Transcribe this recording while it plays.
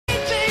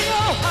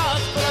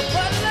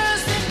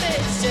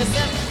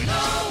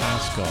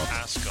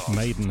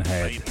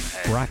Maidenhead,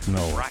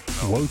 Bracknell,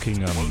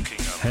 Wokingham,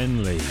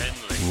 Henley,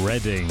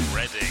 Reading.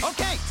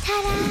 Okay.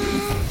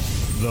 Ta-da!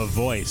 The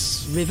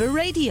voice River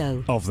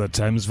Radio of the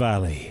Thames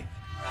Valley.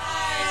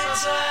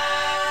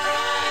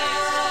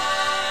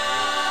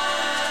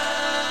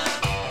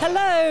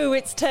 Hello,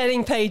 it's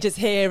Turning Pages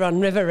here on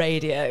River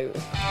Radio.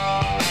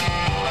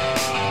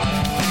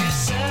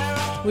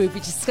 We'll be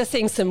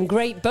discussing some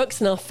great books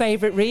and our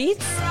favourite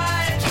reads.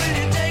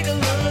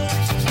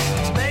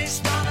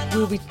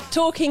 We'll be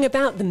talking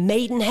about the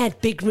Maidenhead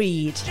Big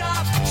Read.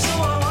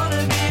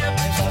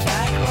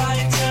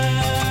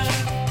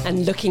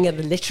 And looking at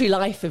the literary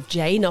life of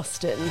Jane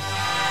Austen.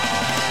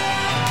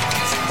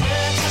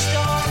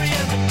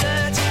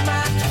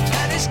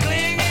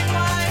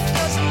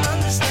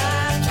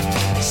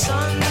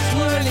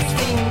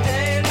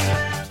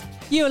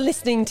 You're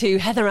listening to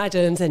Heather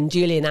Adams and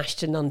Julian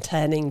Ashton on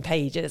Turning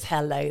Pages.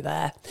 Hello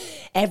there.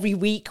 Every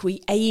week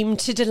we aim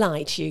to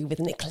delight you with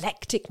an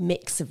eclectic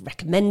mix of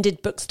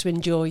recommended books to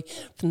enjoy,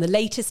 from the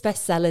latest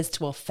bestsellers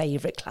to our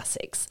favourite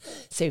classics.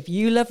 So if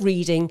you love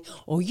reading,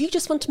 or you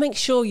just want to make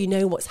sure you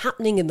know what's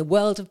happening in the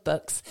world of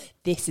books,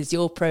 this is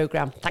your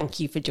programme.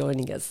 Thank you for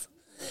joining us.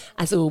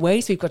 As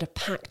always, we've got a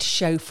packed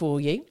show for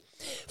you.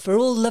 For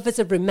all lovers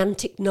of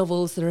romantic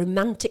novels, the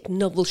Romantic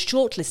Novel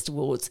Shortlist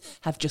Awards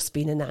have just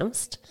been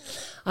announced.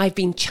 I've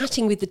been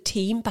chatting with the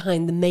team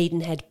behind the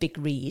Maidenhead Big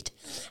Read,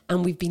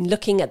 and we've been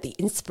looking at the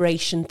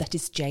inspiration that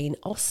is Jane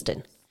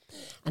Austen.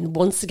 And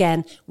once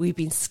again, we've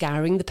been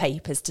scouring the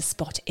papers to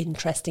spot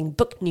interesting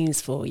book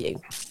news for you.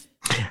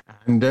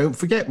 And don't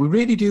forget, we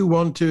really do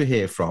want to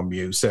hear from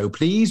you. So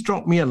please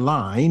drop me a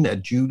line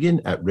at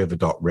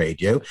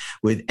julian@river.radio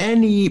with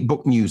any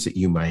book news that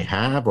you may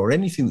have, or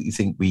anything that you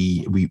think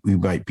we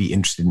might be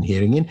interested in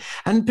hearing in.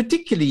 And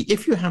particularly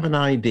if you have an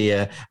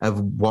idea of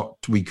what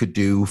we could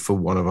do for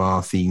one of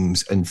our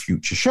themes and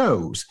future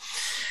shows.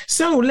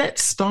 So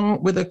let's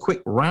start with a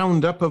quick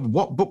roundup of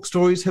what book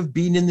stories have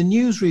been in the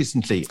news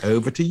recently.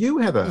 Over to you,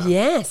 Heather.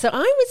 Yeah, so I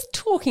was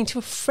talking to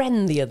a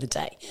friend the other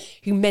day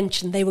who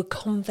mentioned they were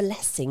convalescing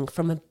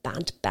from a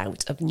bad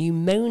bout of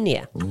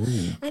pneumonia.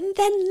 Ooh. And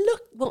then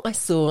look what I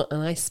saw,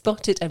 and I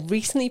spotted a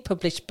recently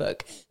published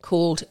book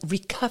called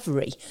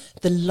Recovery,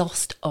 The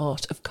Lost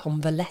Art of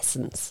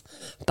Convalescence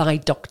by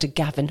Dr.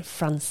 Gavin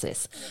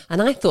Francis.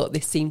 And I thought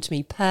this seemed to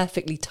me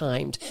perfectly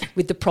timed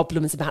with the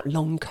problems about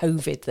long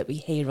COVID that we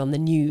hear on the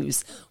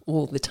news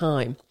all the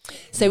time.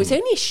 So it's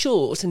only a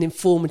short and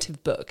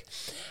informative book,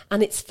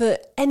 and it's for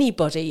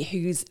anybody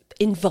who's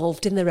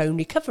involved in their own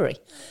recovery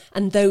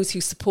and those who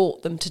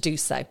support them to do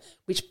so,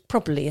 which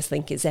probably I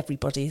think is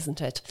everybody,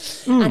 isn't it?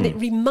 And it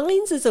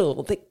reminds us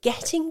all that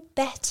getting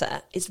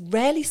better is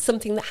rarely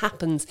something that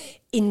happens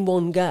in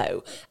one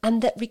go,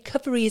 and that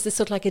recovery is a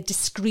sort of like a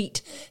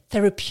discrete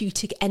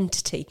therapeutic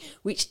entity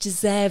which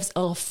deserves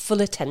our full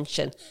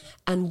attention.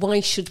 And why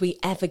should we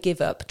ever give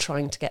up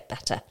trying to get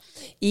better?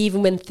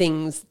 Even when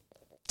things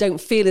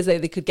don't feel as though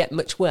they could get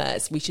much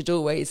worse, we should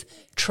always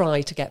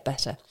try to get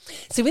better.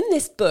 So in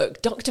this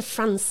book, Dr.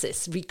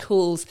 Francis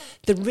recalls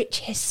the rich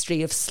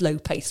history of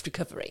slow-paced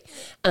recovery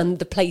and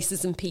the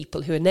places and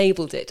people who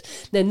enabled it.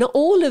 Now, not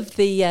all of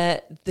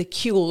the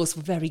cures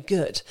were very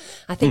good.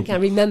 I think I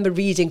remember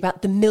reading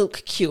about the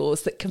milk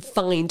cures that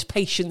confined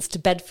patients to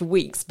bed for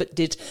weeks but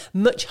did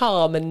much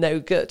harm and no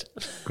good.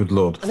 Good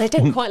Lord. And I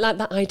don't quite like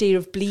that idea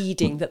of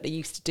bleeding that they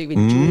used to do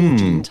in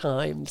Georgian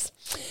times.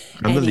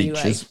 And the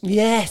leeches.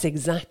 Yes,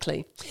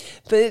 exactly.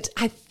 But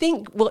I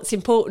think what's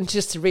important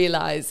just to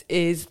realise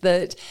is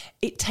that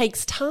it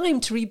takes time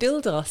to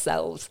rebuild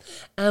ourselves,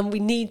 and we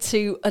need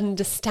to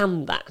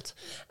understand that.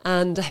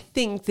 And I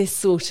think this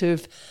sort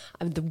of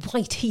the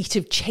white heat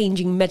of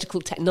changing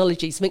medical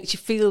technologies makes you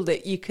feel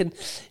that you can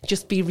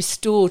just be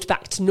restored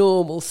back to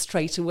normal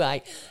straight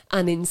away.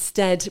 And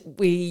instead,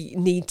 we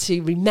need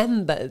to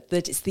remember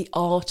that it's the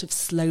art of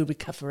slow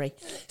recovery.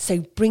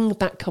 So bring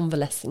back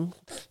convalescing.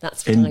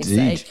 That's what I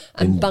say.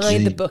 And buy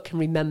the book and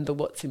remember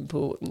what's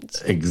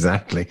important.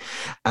 Exactly.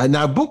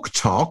 Now, Book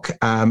Talk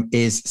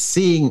is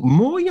seeing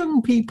more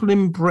young people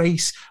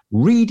embrace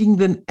reading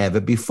than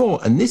ever before.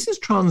 And this is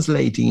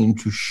translating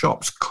into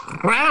shops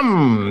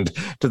crammed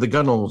to the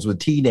gunnels with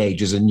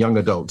teenagers and young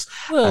adults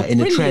in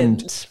a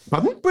trend.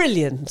 Pardon?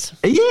 Brilliant.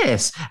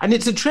 Yes. And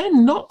it's a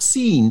trend not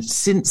seen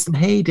since the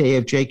heyday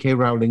of J.K.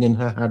 Rowling and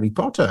her Harry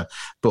Potter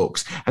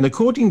books. And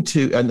according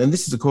to, and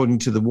this is according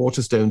to the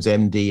Waterstones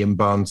MD and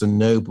Barnes &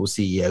 Noble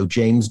CEO,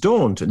 James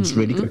Daunt, and it's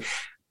really good.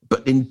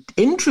 But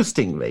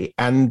interestingly,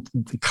 and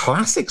the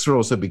classics are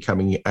also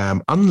becoming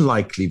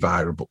unlikely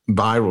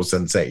viral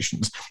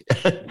sensations.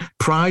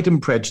 Pride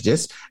and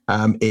Prejudice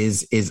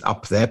is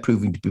up there,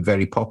 proving to be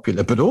very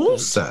popular. But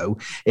also,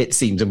 it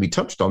seems, and we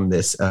touched on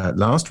this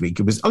last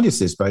week, it was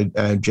Ulysses by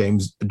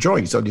James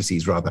Joyce,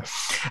 Ulysses rather.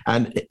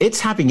 And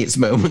it's having its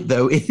moment,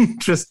 though,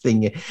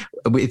 interesting.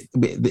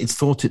 It's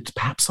thought it's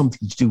perhaps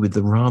something to do with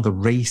the rather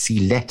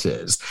racy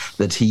letters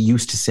that he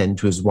used to send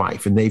to his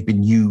wife, and they've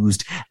been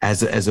used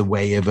as a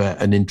way of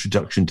an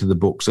introduction to the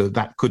book. So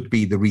that could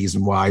be the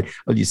reason why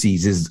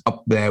Ulysses is up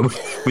up there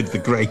with the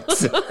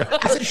greats,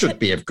 as it should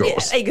be, of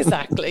course. Yeah,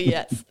 exactly,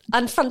 yes.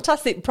 And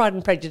fantastic Pride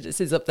and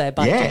Prejudice is up there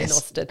by Jane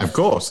Austen. Of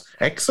course.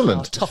 Excellent.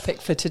 Our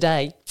topic for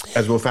today.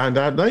 As we'll find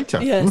out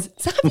later. Yes.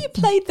 So have you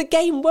played the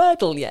game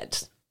Wordle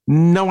yet?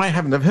 No, I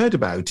haven't. I've heard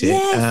about it,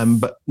 Yes.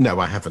 but no,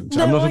 I haven't.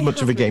 No, I'm not I much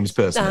of a haven't. games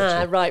person.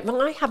 actually. Right.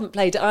 Well, I haven't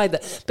played it either.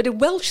 But a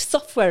Welsh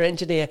software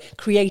engineer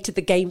created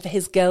the game for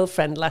his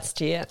girlfriend last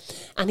year,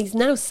 and he's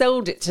now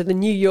sold it to the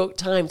New York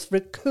Times for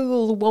a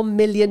cool $1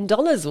 million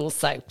or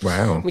so.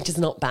 Wow. Which is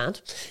not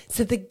bad.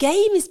 So the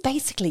game is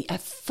basically a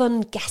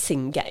fun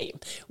guessing game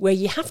where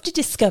you have to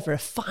discover a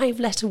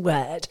 5-letter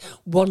word,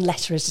 1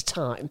 letter at a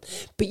time,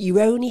 but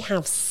you only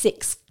have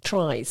 6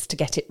 tries to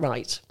get it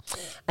right.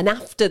 And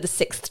after the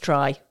 6th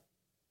try,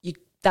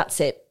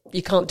 that's it.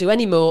 You can't do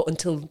any more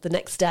until the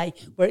next day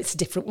where it's a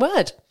different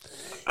word.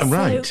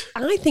 Right. So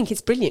I think it's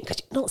brilliant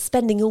because you're not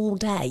spending all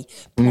day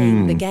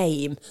playing the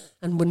game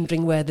and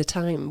wondering where the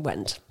time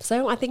went.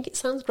 So I think it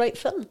sounds great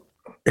fun.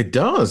 It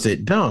does.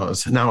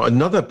 Now,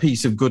 another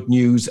piece of good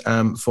news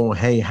for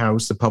Hay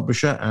House, the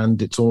publisher,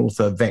 and its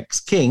author, Vex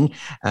King,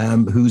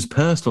 whose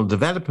personal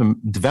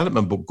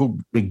development book,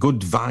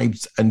 Good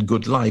Vibes and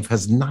Good Life,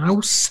 has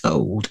now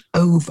sold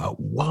over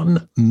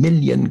 1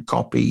 million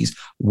copies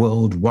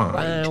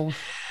worldwide. Wow.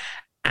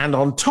 And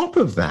on top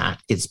of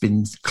that, it's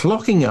been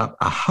clocking up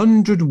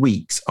 100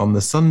 weeks on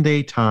the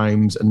Sunday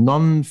Times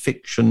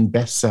non-fiction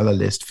bestseller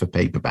list for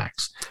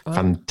paperbacks. Oh,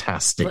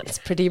 fantastic. That's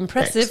pretty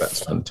impressive.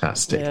 That's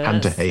fantastic. Yes.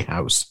 And to Hay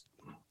House.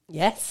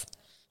 Yes,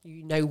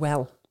 you know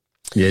well.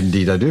 Yeah,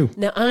 indeed I do.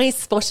 Now, I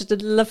spotted a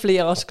lovely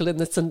article in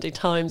the Sunday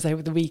Times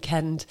over the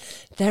weekend.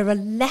 There are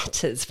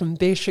letters from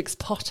Beatrix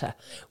Potter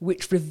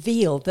which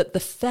reveal that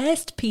the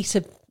first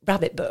Peter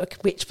Rabbit book,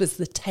 which was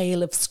The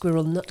Tale of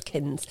Squirrel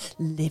Nutkins,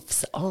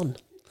 lives on.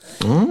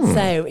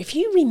 So if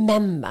you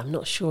remember, I'm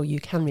not sure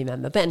you can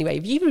remember, but anyway,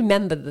 if you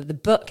remember that the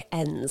book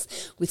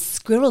ends with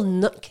Squirrel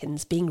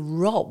Nutkins being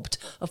robbed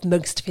of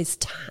most of his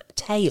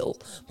tail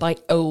by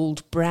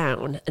Old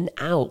Brown, an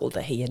owl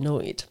that he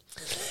annoyed.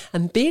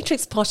 And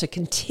Beatrix Potter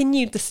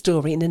continued the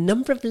story in a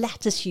number of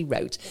letters she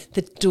wrote,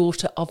 the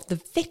daughter of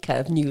the vicar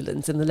of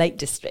Newlands in the Lake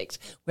District,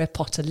 where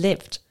Potter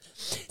lived.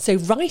 So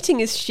writing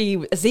as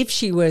if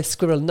she were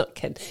Squirrel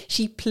Nutkin,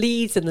 she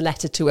pleads in the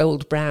letter to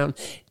Old Brown,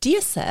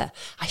 "Dear sir,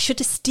 I should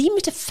esteem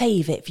it a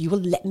favour if you will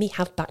let me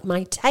have back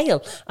my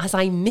tail, as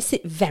I miss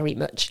it very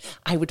much.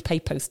 I would pay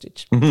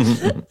postage."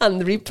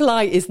 And the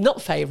reply is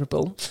not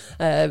favourable.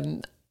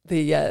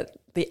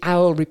 The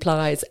owl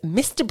replies,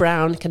 "Mr.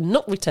 Brown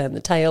cannot return the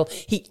tail.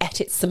 He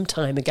ate it some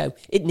time ago.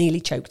 It nearly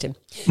choked him."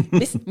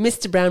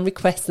 Mr. Brown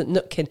requests that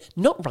Nutkin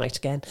not write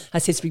again,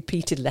 as his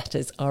repeated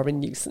letters are a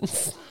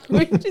nuisance.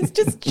 Which is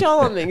just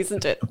charming,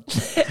 isn't it?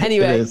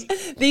 Anyway,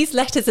 these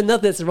letters and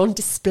others are on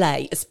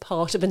display as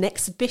part of an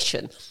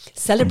exhibition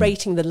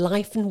celebrating the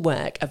life and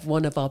work of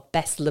one of our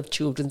best-loved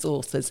children's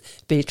authors,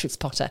 Beatrix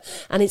Potter.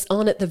 And it's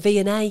on at the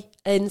V&A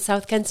in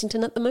South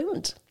Kensington at the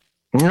moment.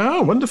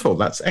 Oh, wonderful.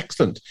 That's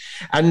excellent.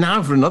 And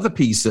now for another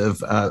piece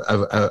of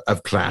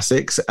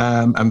classics,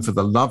 and for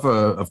the lover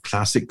of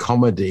classic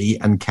comedy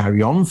and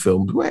carry-on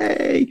films.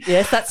 Way.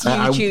 Yes, that's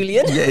you,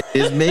 Julian. Yeah, it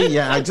is me.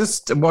 Yeah, I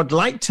just would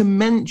like to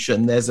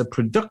mention there's a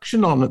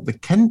production on at the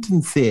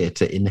Kenton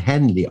Theatre in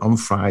Henley on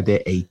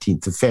Friday,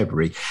 18th of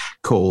February,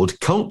 called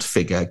Cult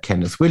Figure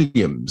Kenneth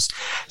Williams.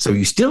 So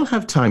you still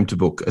have time to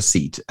book a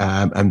seat.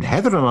 And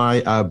Heather and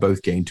I are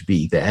both going to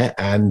be there,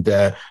 and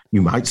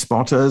you might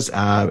spot us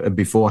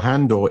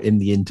beforehand or in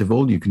the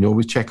interval. You can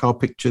always check our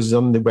pictures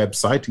on the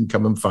website and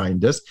come and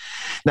find us.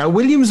 Now,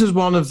 Williams is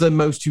one of the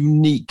most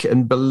unique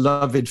and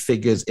beloved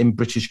figures in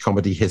British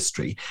comedy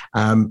history.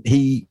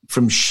 He,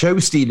 from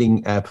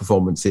show-stealing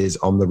performances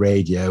on the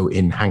radio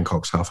in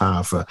Hancock's Half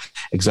Hour, for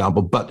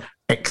example, but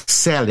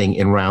excelling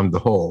in Round the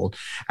Hall.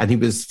 And he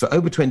was for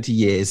over 20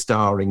 years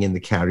starring in the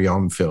Carry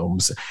On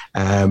films,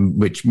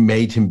 which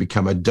made him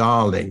become a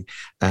darling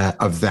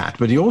of that.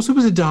 But he also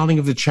was a darling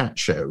of the chat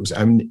shows.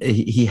 And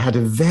he had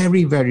a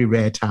very, very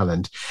rare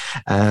talent,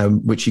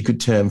 which he could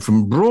turn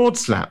from broad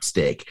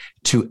slapstick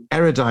to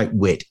erudite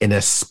wit in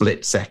a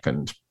split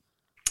second.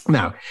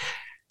 Now,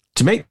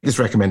 to make this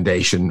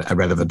recommendation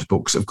relevant to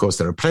books, of course,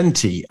 there are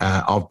plenty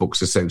of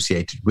books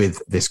associated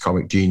with this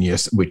comic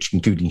genius, which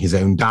including his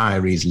own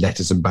diaries,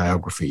 letters and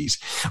biographies.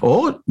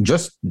 Or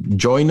just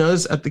join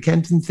us at the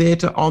Kenton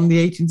Theatre on the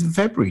 18th of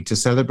February to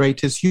celebrate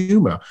his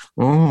humour.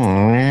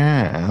 Oh,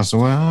 yes,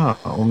 well,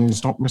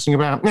 stop messing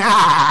about.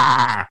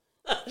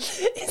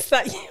 Is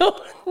that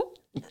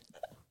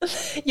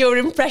your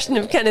impression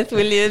of Kenneth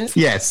Williams?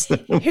 Yes.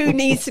 Who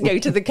needs to go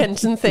to the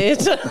Kenton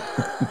Theatre?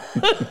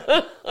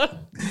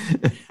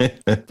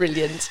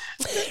 Brilliant.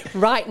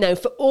 Right now,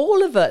 for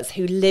all of us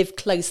who live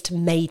close to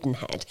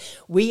Maidenhead,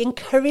 we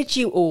encourage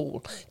you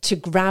all to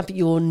grab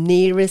your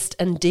nearest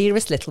and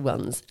dearest little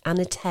ones and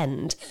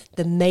attend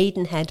the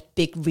Maidenhead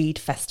Big Read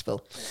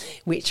Festival,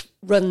 which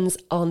runs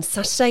on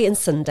Saturday and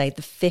Sunday,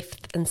 the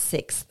 5th and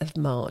 6th of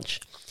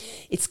March.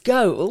 Its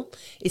goal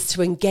is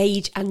to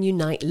engage and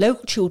unite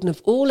local children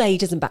of all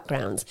ages and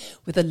backgrounds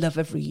with a love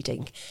of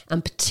reading,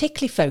 and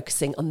particularly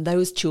focusing on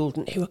those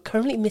children who are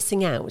currently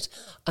missing out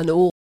on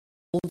all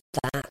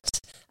that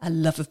a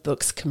love of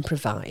books can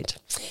provide.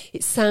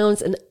 It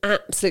sounds an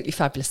absolutely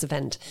fabulous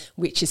event,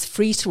 which is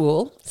free to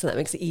all, so that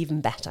makes it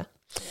even better.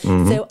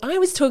 So I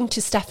was talking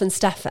to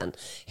Stefan,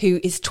 who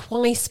is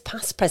twice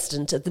past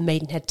president of the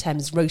Maidenhead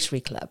Thames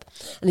Rotary Club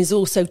and is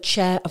also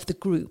chair of the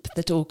group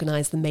that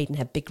organised the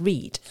Maidenhead Big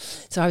Read.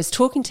 So I was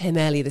talking to him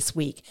earlier this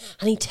week,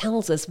 and he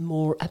tells us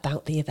more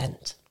about the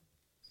event.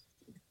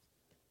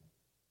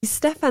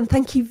 Stefan,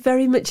 thank you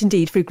very much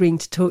indeed for agreeing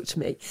to talk to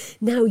me.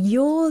 Now,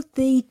 you're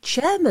the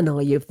chairman,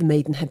 are you, of the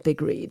Maidenhead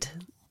Big Read?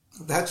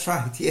 That's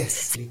right,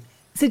 yes.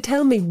 So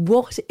tell me,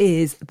 what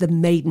is the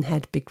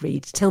Maidenhead Big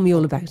Read? Tell me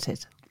all about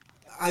it.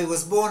 I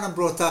was born and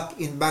brought up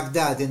in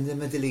Baghdad in the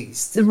Middle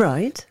East.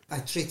 Right. I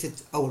treated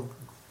our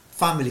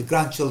family,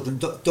 grandchildren,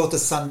 daughter,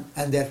 son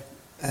and their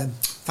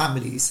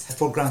families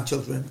for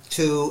grandchildren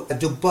to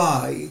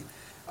Dubai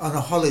on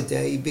a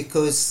holiday,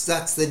 because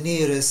that's the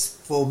nearest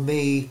for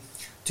me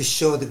to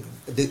show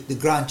the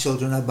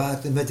grandchildren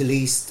about the Middle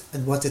East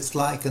and what it's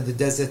like in the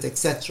desert,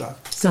 etc.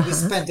 So we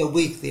spent a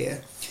week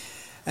there.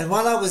 And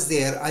while I was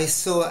there, I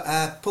saw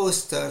a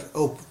poster,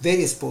 or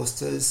various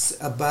posters,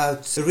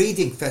 about the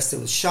reading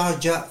festival,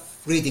 Sharjah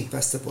Reading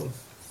Festival.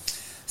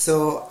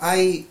 So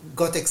I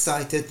got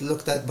excited,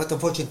 looked at, but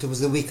unfortunately it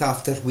was the week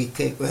after we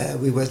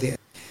were there.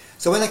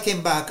 So when I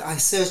came back, I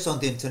searched on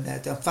the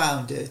internet and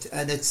found it,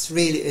 and it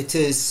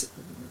is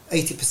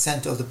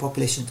 80% of the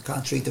population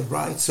can't read or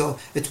write. So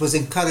it was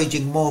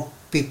encouraging more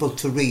people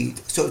to read.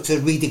 So it's a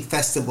reading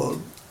festival,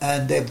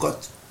 and they've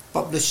got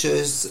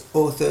publishers,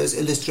 authors,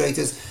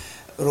 illustrators,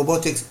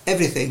 robotics,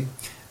 everything,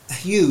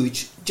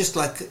 huge, just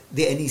like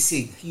the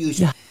NEC,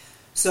 huge. Yeah.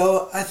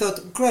 So I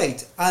thought,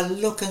 great, I'll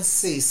look and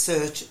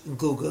search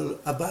Google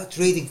about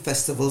reading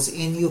festivals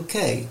in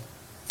UK.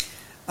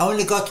 I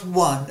only got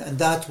one, and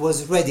that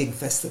was Reading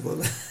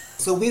Festival.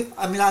 So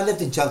I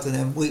lived in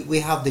Cheltenham. We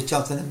have the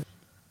Cheltenham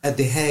at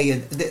the Hay,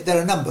 and there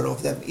are a number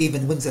of them.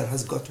 Even Windsor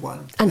has got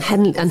one. And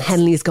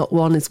Henley's got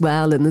one as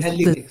well. And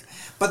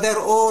But they're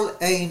all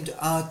aimed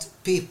at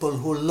people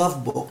who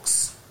love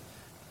books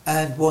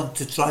and want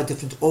to try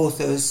different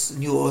authors,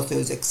 new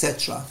authors,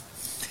 etc.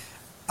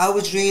 I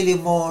was really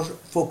more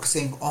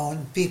focusing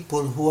on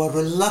people who are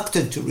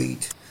reluctant to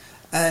read,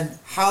 and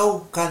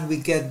how can we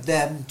get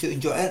them to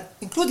enjoy,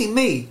 including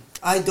me.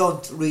 I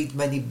don't read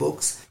many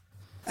books.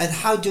 And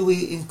how do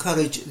we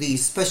encourage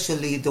these,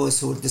 especially those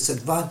who are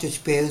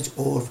disadvantaged parents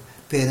or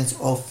parents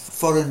of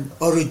foreign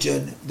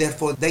origin,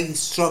 therefore they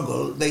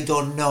struggle, they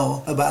don't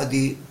know about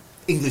the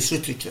English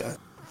literature.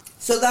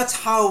 So that's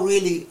how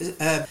really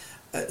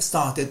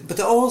started. But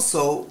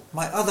also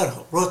my other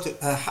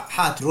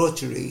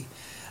Rotary,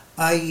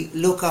 I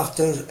look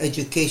after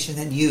education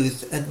and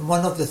youth, and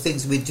one of the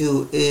things we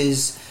do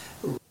is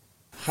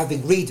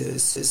having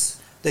readers.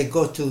 They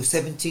go to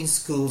 17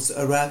 schools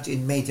around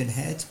in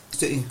Maidenhead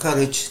to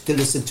encourage to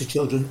listen to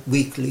children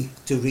weekly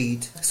to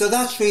read. So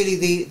that's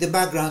really the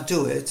background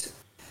to it.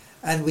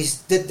 And we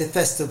did the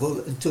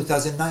festival in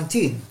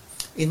 2019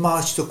 in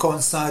March to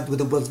coincide with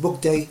the World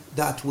Book Day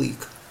that week,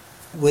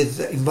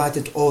 with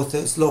invited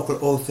authors, local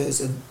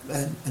authors and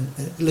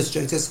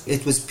illustrators.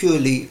 It was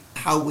purely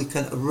how we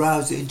can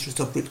arouse the interest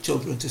of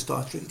children to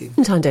start reading.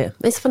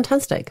 It's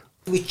fantastic.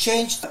 We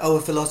changed our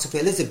philosophy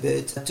a little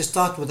bit. To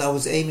start with, I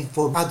was aiming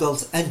for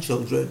adults and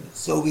children.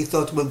 So we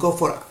thought we'll go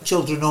for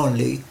children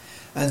only.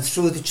 And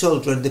through the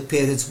children, the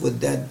parents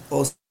would then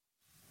also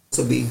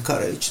be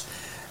encouraged.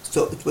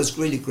 So it was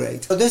really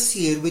great. So this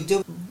year, we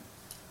do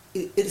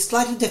it in a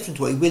slightly different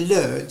way. We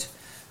learned.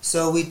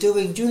 So we're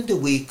doing during the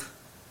week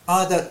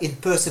either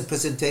in-person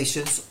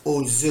presentations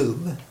or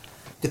Zoom,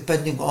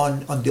 depending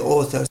on the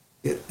authors.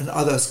 And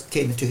others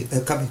coming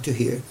to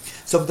here.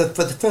 So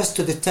for the 1st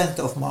to the 10th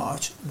of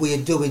March, we are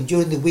doing,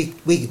 during the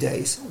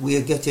weekdays, we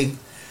are getting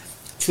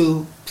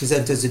 2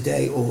 presenters a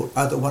day, or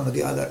either one or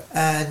the other,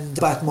 and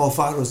about Mo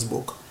Farah's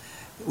book,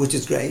 which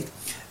is great.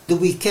 The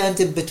weekend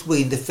in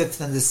between, the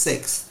 5th and the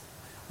 6th,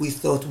 we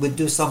thought we'd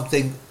do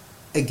something,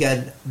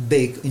 again,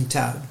 big in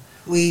town.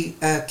 We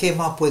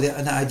came up with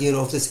an idea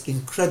of this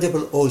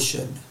Incredible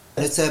Ocean.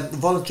 It's a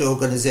voluntary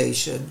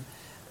organization.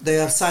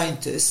 They are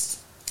scientists,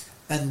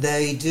 and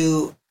they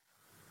do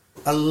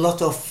a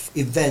lot of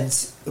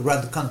events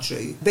around the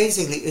country.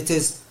 Basically, it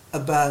is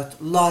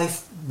about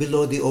life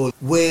below the ocean.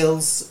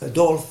 Whales,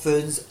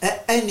 dolphins,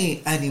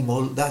 any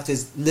animal that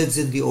lives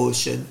in the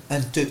ocean,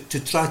 and to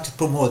try to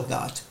promote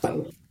that.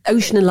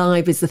 Ocean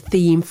Alive is the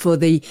theme for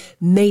the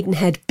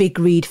Maidenhead Big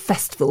Read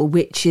Festival,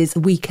 which is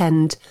the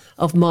weekend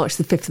of March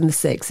the 5th and the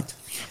 6th.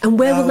 And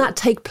where will that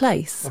take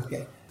place?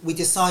 Okay. we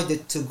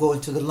decided to go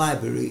into the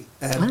library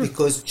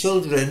because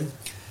children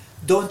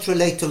don't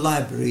relate to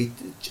library.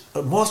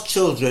 Most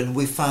children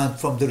we found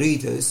from the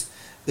readers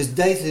is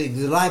they think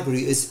the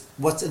library is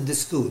what's in the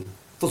school,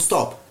 full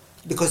stop,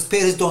 because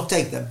parents don't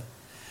take them.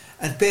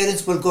 And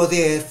parents will go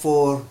there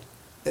for,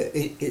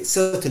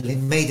 certainly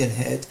in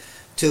Maidenhead,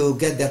 to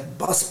get their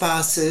bus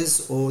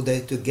passes or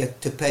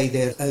to pay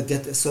their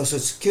get a social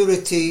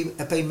security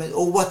payment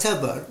or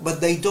whatever,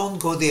 but they don't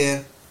go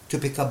there to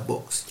pick up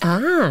books.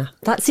 Ah,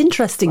 that's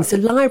interesting. So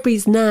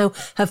libraries now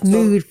have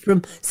moved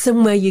from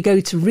somewhere you go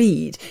to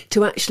read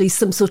to actually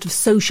some sort of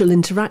social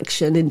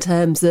interaction in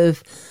terms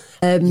of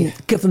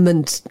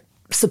government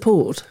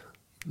support.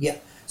 Yeah.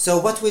 So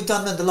what we've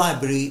done in the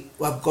library,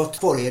 I've got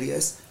 4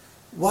 areas.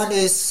 One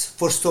is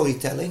for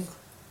storytelling,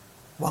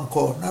 one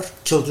corner,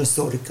 children's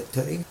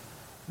storytelling.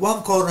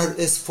 One corner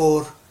is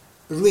for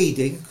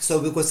reading. So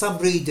we've got some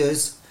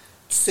readers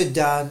sit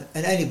down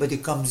and anybody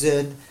comes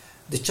in.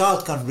 The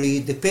child can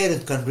read, the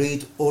parent can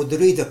read, or the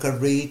reader can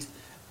read.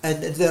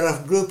 And if there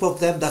are a group of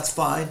them, that's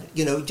fine.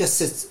 Just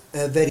sit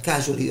very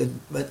casually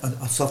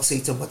on soft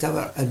seats and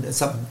whatever, and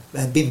some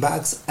bean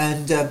bags,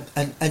 and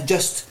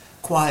just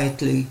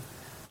quietly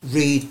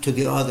read to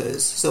the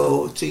others.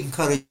 So to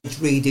encourage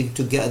reading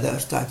together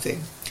type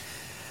thing.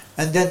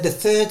 And then the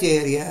third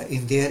area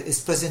in there is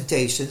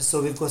presentation.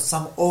 So we've got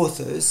some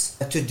authors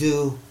to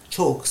do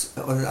talks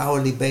on an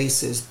hourly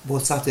basis,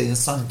 both Saturday and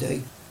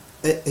Sunday.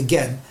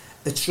 Again,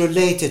 it's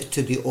related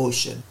to the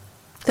ocean.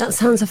 That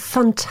sounds a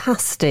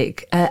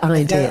fantastic idea.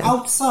 And then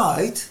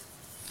outside,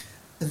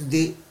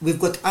 we've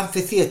got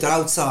amphitheatre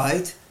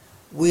outside.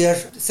 We are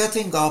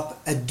setting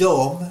up a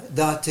dome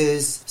that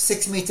is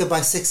 6 meter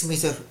by 6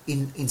 meter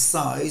in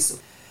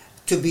size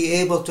to be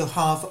able to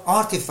have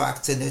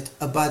artifacts in it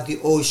about the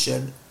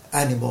ocean,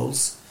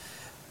 animals,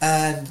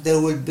 and there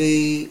will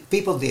be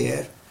people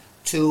there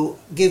to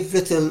give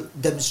little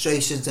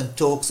demonstrations and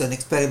talks and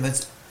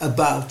experiments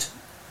about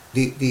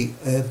the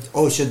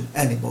ocean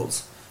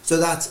animals. So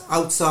that's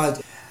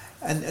outside.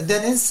 And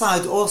then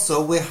inside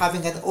also we're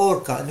having an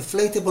orca, an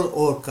inflatable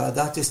orca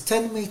that is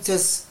 10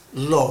 meters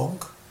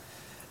long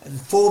and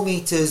 4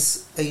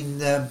 meters in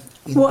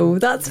Whoa,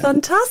 that's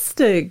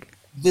fantastic.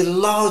 The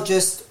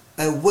largest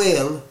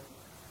whale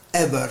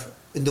ever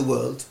in the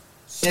world.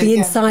 To be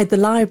inside the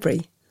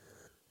library?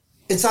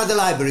 Inside the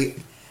library,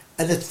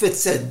 and it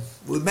fits in.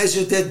 We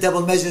measured it,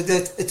 double measured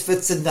it, it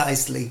fits in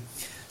nicely.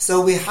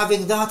 So we're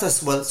having that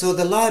as well. So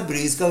the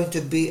library is going to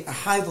be a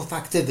hive of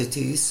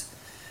activities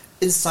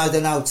inside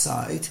and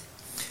outside.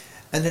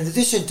 And in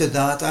addition to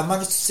that, I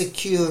managed to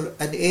secure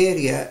an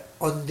area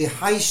on the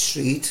high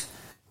street,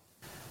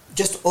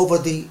 just over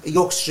the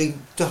York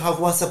Stream, to have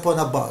Once Upon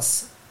a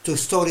Bus, to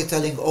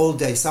storytelling all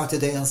day,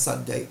 Saturday and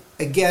Sunday.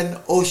 Again,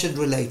 ocean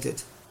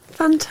related.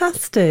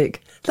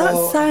 Fantastic. That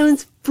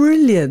sounds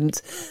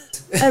brilliant.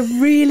 A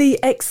really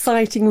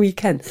exciting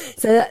weekend.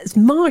 So that's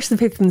March the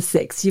 5th and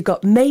 6th. You've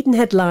got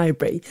Maidenhead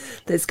Library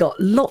that's got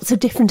lots of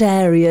different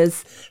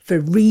areas for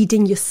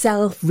reading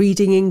yourself,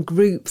 reading in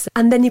groups.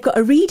 And then you've got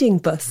a reading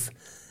bus.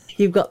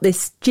 You've got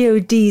this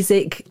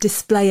geodesic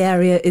display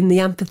area in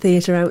the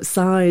amphitheatre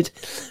outside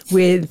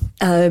with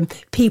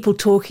people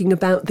talking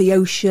about the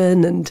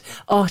ocean and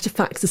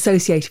artefacts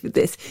associated with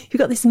this. You've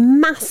got this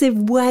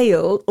massive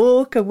whale,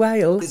 orca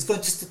whale. It's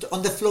going to sit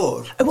on the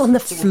floor. Oh, on the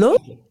floor?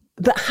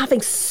 But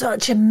having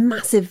such a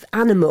massive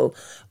animal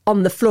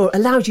on the floor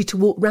allows you to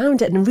walk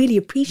around it and really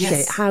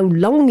appreciate how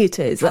long it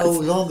is. How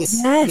long it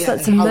is. Yes,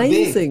 that's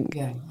amazing.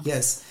 Yeah,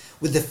 yes,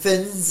 with the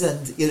fins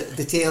and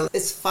the tail.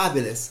 It's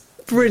fabulous.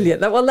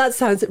 Brilliant. Well, that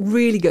sounds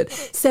really good.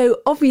 So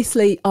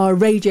obviously our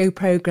radio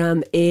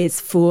programme is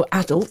for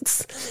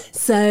adults.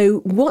 So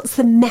what's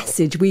the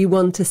message we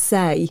want to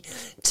say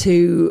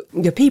to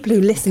the people who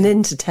listen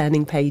into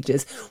Turning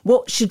Pages?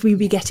 What should we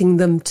be getting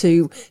them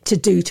to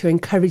do to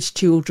encourage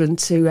children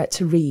to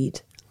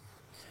read?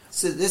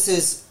 So this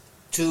is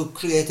to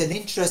create an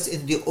interest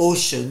in the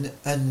ocean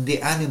and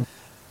the animal,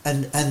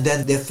 and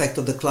then the effect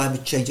of the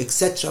climate change,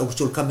 etc.,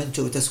 which will come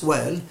into it as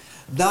well.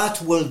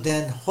 That will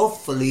then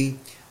hopefully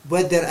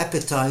whet their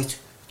appetite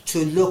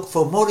to look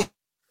for more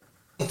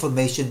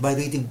information by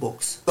reading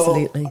books.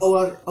 Absolutely.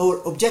 So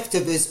our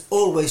objective is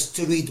always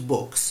to read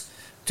books,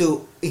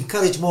 to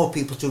encourage more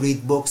people to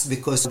read books,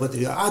 because whether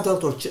you're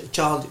adult or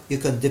child, you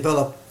can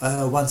develop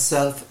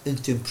oneself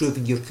into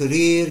improving your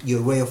career,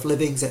 your way of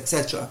living,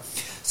 etc.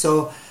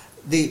 So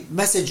the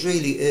message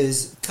really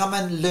is come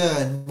and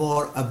learn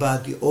more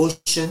about the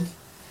ocean,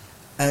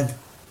 and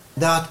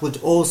that would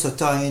also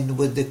tie in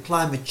with the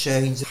climate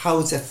change, how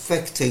it's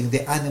affecting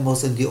the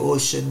animals in the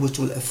ocean, which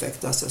will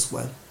affect us as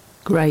well.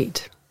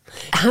 Great.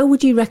 How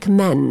would you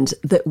recommend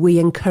that we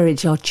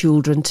encourage our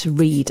children to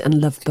read and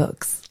love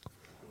books?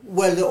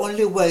 Well, the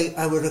only way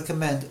I would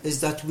recommend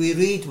is that we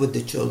read with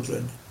the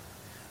children.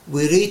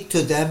 We read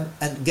to them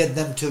and get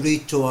them to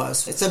read to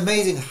us. It's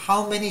amazing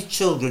how many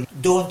children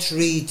don't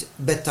read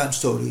bedtime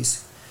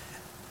stories.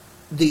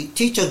 The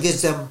teacher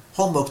gives them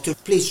homework to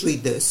please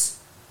read this,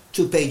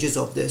 2 pages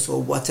of this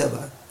or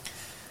whatever.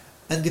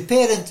 And the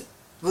parent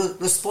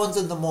responds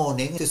in the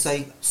morning to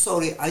say,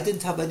 sorry, I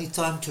didn't have any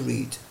time to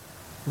read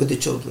with the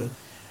children.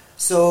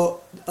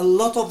 So a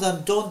lot of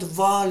them don't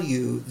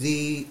value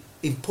the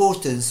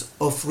importance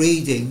of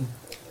reading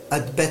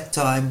at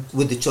bedtime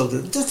with the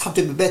children. It doesn't have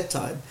to be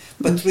bedtime,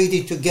 but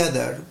reading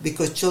together,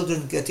 because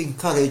children get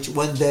encouraged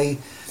when the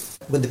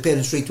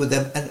parents read with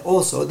them, and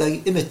also they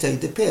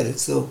imitate the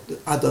parents. So the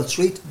adults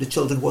read, the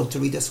children want to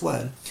read as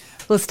well.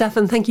 Well,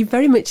 Stefan, thank you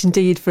very much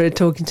indeed for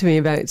talking to me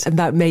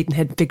about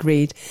Maidenhead Big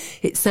Read.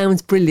 It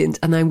sounds brilliant,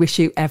 and I wish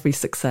you every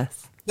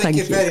success. Thank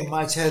you very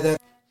much, Heather.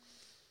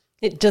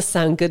 It does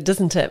sound good,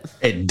 doesn't it?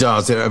 It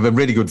does. It's a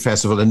really good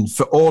festival. And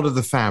for all of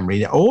the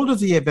family, all of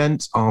the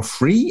events are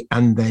free,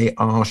 and they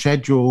are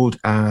scheduled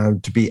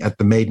to be at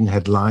the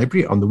Maidenhead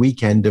Library on the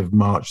weekend of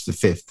March the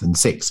 5th and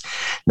 6th.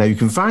 Now, you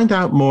can find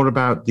out more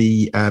about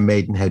the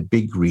Maidenhead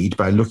Big Read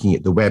by looking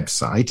at the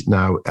website.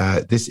 Now,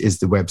 this is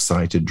the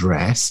website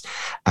address.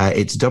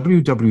 It's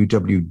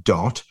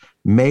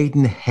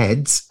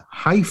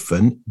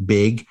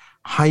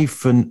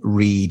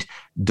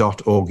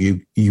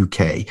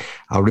www.maidenheads-big-read.org.uk.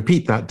 I'll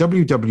repeat that,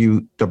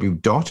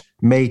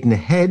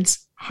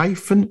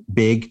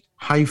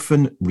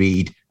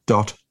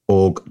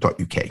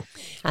 www.maidenheads-big-read.org.uk.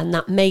 And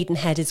that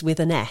Maidenhead is with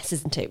an S,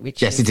 isn't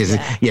it? Yes, it is.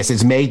 Yes,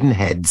 it's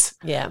Maidenheads.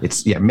 Yeah.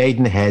 It's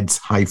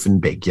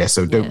Maidenheads-big. Yes,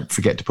 so don't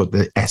forget to put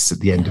the S at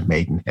the end of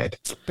Maidenhead.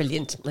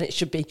 Brilliant. And it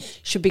should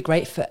be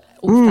great for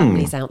all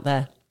families out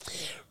there.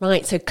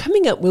 Right, so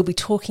coming up, we'll be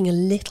talking a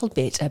little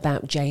bit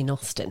about Jane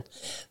Austen.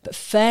 But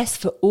first,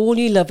 for all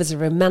you lovers of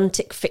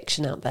romantic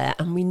fiction out there,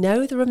 and we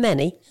know there are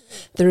many,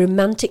 the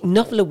Romantic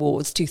Novel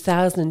Awards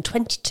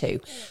 2022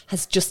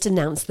 has just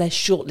announced their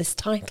shortlist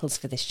titles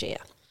for this year.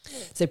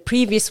 So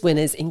previous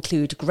winners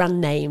include grand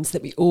names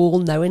that we all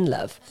know and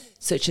love,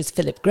 such as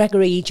Philip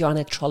Gregory,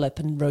 Joanna Trollope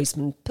and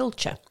Rosamund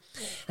Pilcher.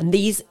 And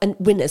these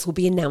winners will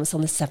be announced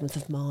on the 7th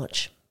of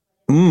March.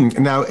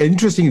 Now,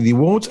 interestingly, the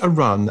awards are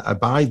run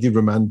by the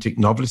Romantic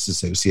Novelists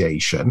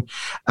Association,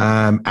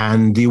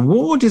 and the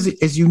award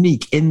is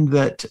unique in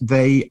that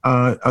they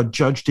are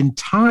judged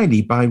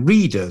entirely by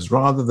readers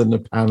rather than a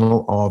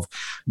panel of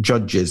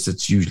judges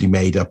that's usually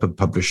made up of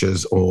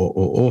publishers or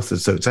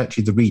authors. So it's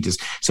actually the readers.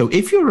 So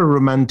if you're a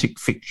romantic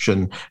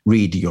fiction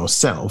reader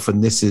yourself,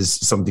 and this is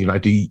something I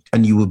do,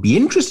 and you will be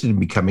interested in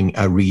becoming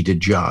a reader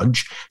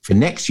judge for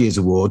next year's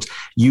awards,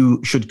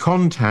 you should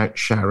contact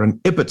Sharon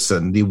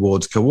Ibbotson, the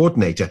awards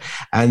coordinator.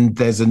 And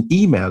there's an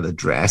email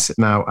address.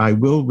 Now, I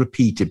will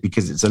repeat it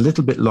because it's a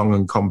little bit long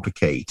and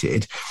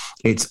complicated.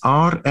 It's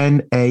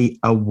RNA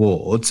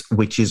Awards,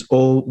 which is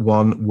all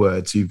one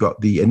word. So you've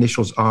got the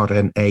initials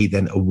RNA,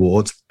 then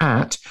awards,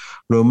 at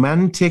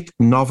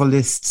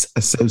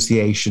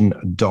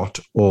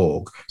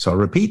romanticnovelistsassociation.org. So I'll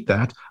repeat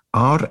that,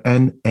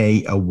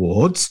 RNA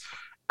Awards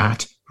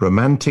at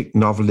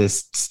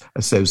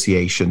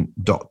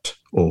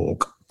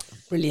romanticnovelistsassociation.org.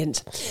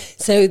 Brilliant.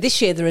 So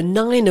this year there are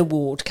 9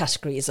 award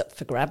categories up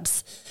for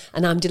grabs,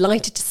 and I'm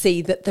delighted to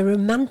see that the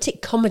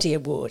Romantic Comedy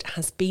Award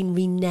has been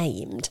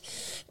renamed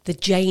the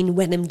Jane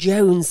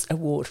Wenham-Jones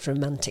Award for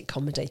Romantic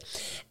Comedy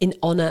in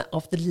honour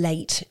of the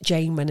late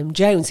Jane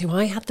Wenham-Jones, who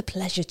I had the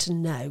pleasure to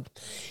know.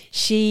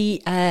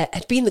 She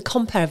had been the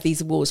compere of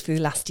these awards for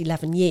the last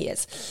 11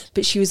 years,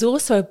 but she was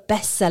also a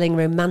best-selling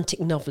romantic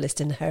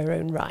novelist in her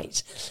own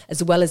right,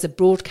 as well as a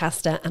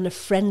broadcaster and a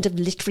friend of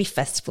literary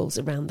festivals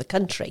around the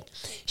country.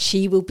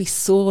 She will be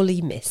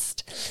sorely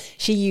missed.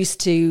 She used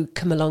to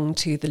come along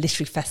to the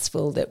literary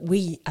festival that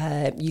we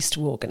used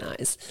to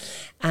organise,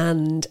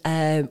 and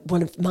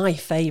one of my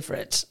favourite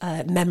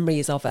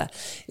memories of her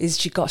is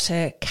she got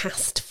a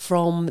cast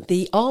from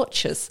The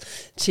Archers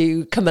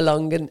to come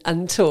along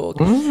and talk.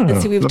 And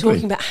so we were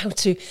talking about how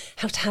to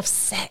have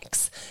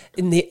sex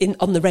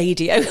on the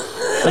radio.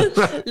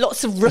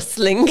 Lots of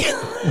rustling.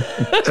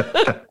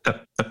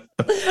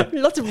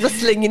 Lots of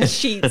rustling in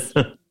sheets.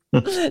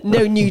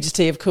 No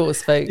nudity, of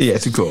course, folks.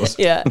 Yes, of course.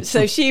 Yeah.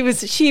 So she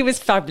was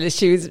fabulous.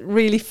 She was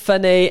really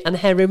funny, and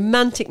her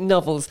romantic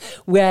novels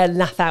were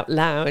laugh out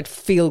loud,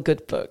 feel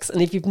good books.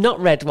 And if you've not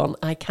read one,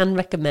 I can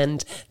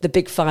recommend The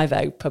Big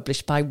 5-0,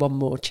 published by One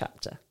More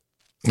Chapter.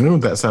 Oh,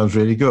 that sounds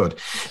really good.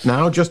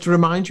 Now, just to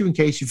remind you, in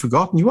case you've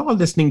forgotten, you are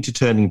listening to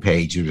Turning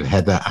Page with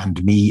Heather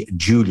and me,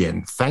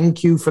 Julian.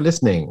 Thank you for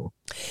listening.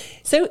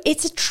 So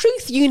it's a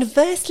truth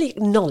universally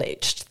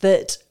acknowledged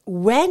that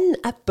when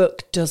a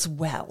book does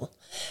well,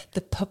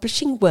 the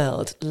publishing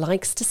world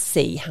likes to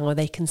see how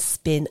they can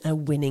spin a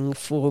winning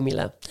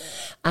formula.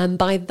 And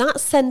by that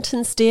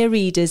sentence, dear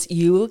readers,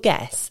 you will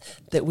guess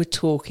that we're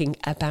talking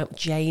about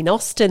Jane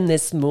Austen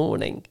this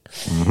morning.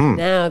 Mm-hmm.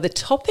 Now, the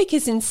topic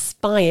is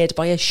inspired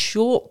by a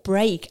short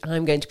break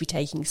I'm going to be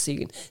taking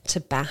soon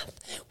to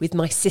Bath with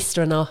my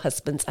sister and our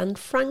husbands. And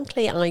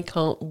frankly, I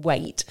can't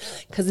wait,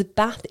 because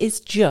Bath is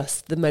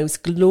just the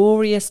most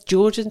glorious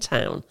Georgian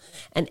town,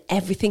 and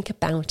everything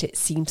about it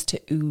seems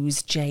to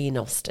ooze Jane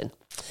Austen.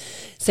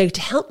 So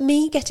to help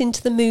me get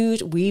into the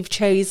mood, we've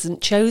chosen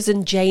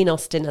Jane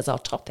Austen as our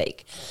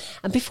topic.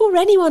 And before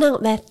anyone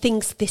out there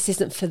thinks this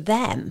isn't for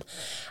them,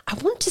 I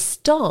want to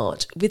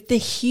start with the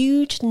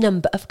huge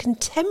number of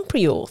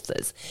contemporary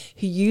authors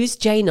who use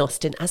Jane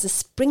Austen as a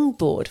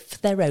springboard for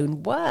their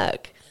own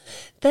work.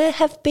 There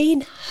have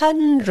been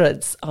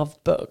hundreds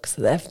of books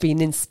that have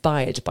been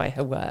inspired by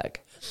her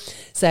work.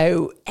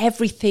 So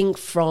everything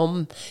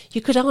from,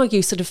 you could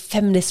argue, sort of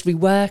feminist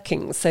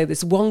reworking. So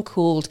there's one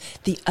called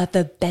The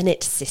Other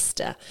Bennet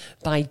Sister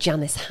by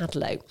Janice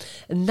Hadlow.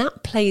 And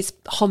that plays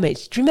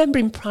homage. Do you remember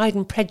in Pride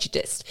and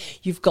Prejudice,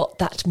 you've got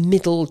that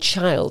middle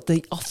child,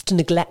 the often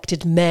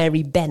neglected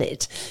Mary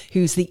Bennet,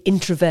 who's the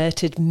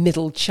introverted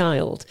middle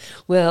child.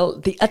 Well,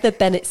 The Other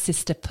Bennet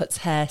Sister puts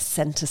her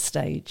centre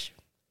stage.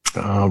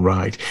 All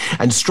right.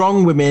 And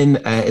Strong Women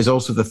is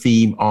also the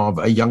theme of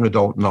a young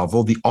adult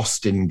novel, The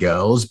Austen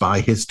Girls, by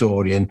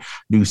historian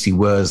Lucy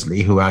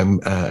Worsley, who I'm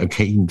a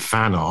keen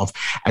fan of.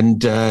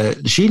 And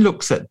she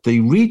looks at the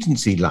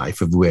Regency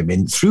life of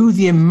women through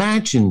the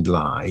imagined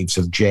lives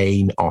of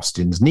Jane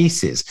Austen's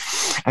nieces.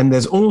 And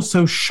there's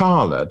also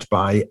Charlotte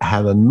by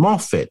Helen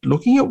Moffat,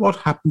 looking at what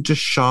happened to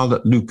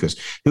Charlotte Lucas,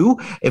 who,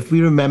 if we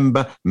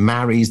remember,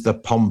 marries the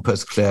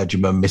pompous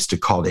clergyman Mr.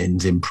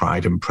 Collins in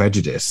Pride and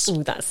Prejudice.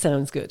 Oh, that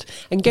sounds good.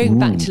 And going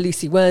back to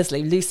Lucy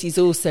Worsley, Lucy's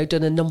also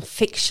done a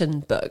non-fiction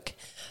book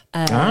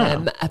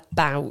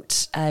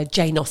about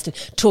Jane Austen,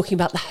 talking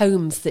about the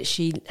homes that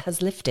she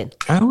has lived in.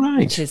 Oh, right.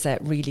 Which is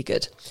really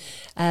good.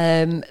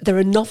 There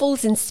are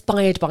novels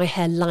inspired by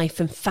her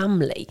life and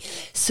family,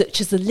 such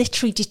as the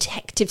literary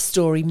detective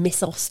story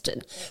Miss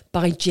Austen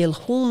by Jill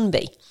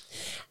Hornby.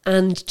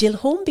 And Jill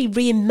Hornby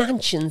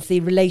reimagines the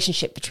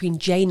relationship between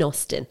Jane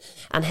Austen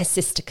and her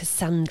sister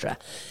Cassandra.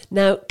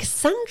 Now,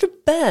 Cassandra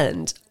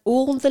burned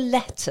all the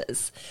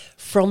letters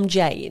from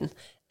Jane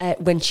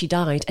when she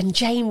died, and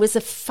Jane was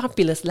a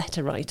fabulous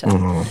letter writer.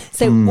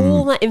 So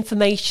all that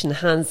information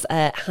has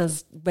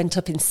went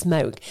up in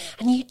smoke,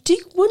 and you do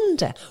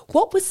wonder,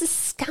 what was the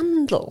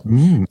scandal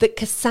that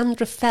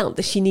Cassandra felt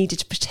that she needed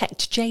to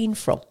protect Jane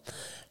from?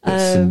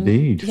 Yes,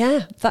 indeed.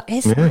 Yeah, that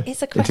is a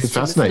question. It is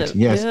fascinating, isn't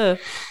it? yes. Yeah.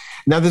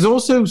 Now, there's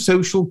also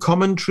Social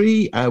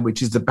Commentary,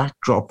 which is the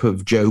backdrop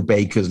of Joe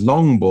Baker's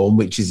Longbourn,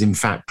 which is in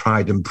fact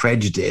Pride and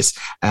Prejudice,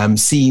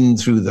 seen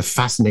through the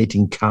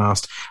fascinating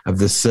cast of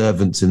the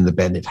servants in the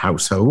Bennet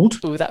household.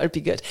 Oh, that would be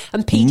good.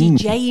 And P.D.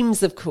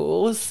 James, of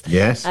course,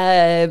 yes,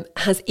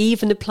 has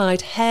even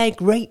applied her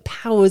great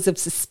powers of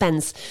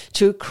suspense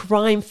to a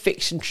crime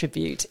fiction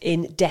tribute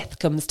in Death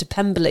Comes to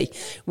Pemberley,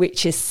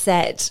 which is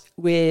set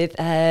with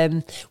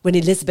when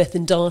Elizabeth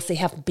and Darcy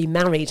have been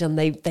married and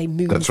they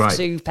moved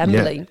to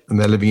Pemberley. Yeah. And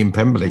they're living in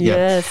Pemberley,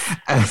 yes.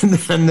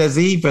 And there's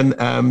even,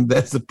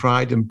 there's the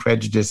Pride and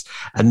Prejudice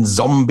and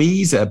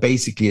Zombies,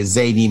 basically a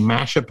zany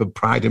mashup of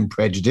Pride and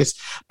Prejudice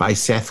by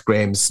Seth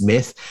Graham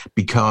Smith,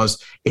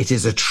 because it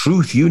is a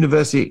truth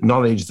universally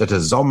acknowledged that a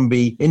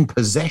zombie in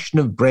possession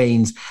of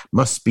brains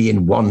must be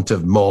in want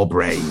of more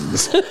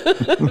brains.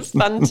 It's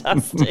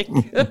fantastic.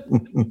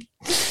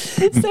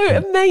 So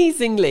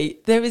amazingly,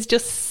 there is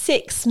just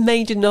 6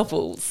 major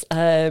novels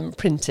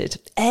printed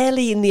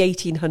early in the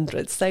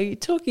 1800s, so you're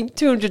talking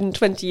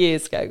 220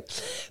 years ago,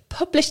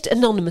 published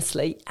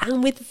anonymously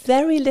and with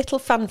very little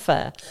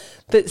fanfare.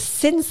 But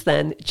since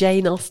then,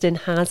 Jane Austen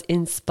has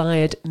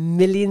inspired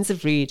millions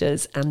of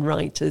readers and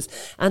writers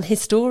and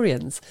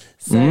historians.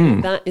 So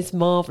that is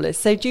marvellous.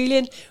 So,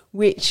 Julian,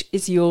 which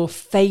is your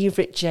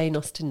favourite Jane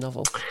Austen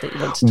novel that you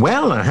want to talk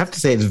about? I have to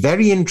say it's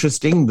very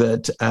interesting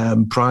that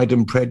Pride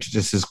and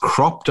Prejudice has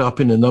cropped up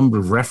in a number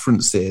of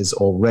references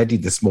already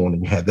this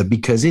morning, Heather,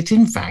 because it,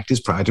 in fact, is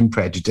Pride and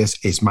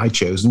Prejudice is my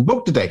chosen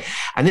book today.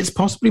 And it's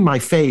possibly my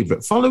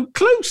favourite, followed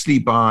closely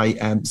by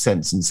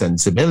Sense and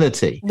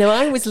Sensibility. Now,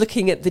 I was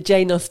looking at the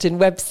Jane Austen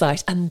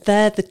website, and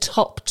they're the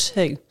top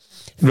 2.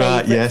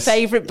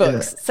 Favourite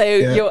books. Yeah. So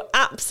you're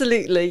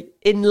absolutely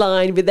in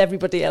line with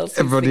everybody else.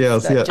 Everybody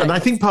else, yeah. Jane And I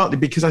think partly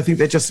because I think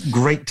they're just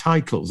great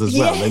titles as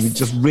well. Yes. They're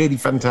just really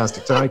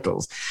fantastic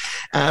titles.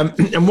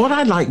 And what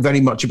I like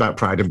very much about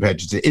Pride and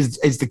Prejudice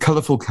is the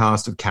colourful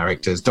cast of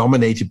characters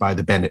dominated by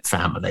the Bennet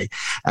family.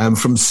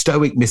 From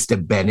stoic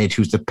Mr. Bennet,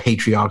 who's the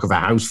patriarch of a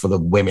house full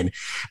of women.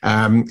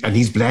 And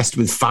he's blessed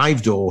with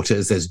 5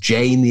 daughters. There's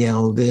Jane, the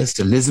eldest,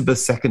 Elizabeth,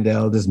 second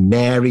eldest,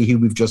 Mary, who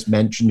we've just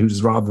mentioned,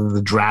 who's rather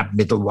the drab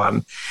middle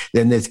one.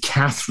 Then there's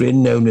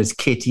Catherine, known as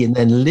Kitty, and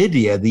then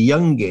Lydia, the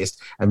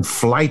youngest and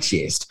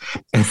flightiest.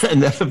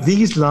 And of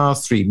these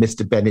last 3,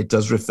 Mr. Bennet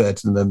does refer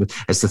to them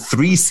as the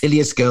 3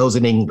 silliest girls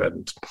in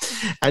England.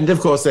 And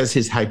of course, there's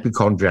his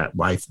hypochondriac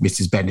wife,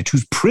 Mrs. Bennet,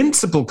 whose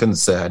principal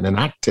concern and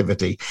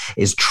activity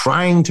is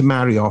trying to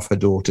marry off her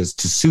daughters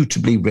to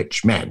suitably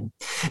rich men.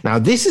 Now,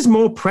 this is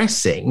more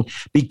pressing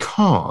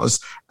because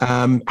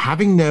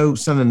having no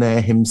son and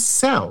heir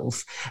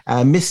himself,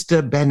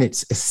 Mr.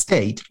 Bennet's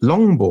estate,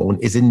 Longbourn,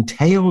 is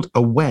entailed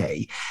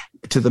away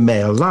to the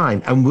male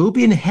line and will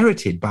be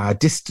inherited by a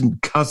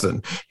distant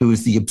cousin who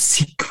is the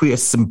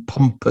obsequious and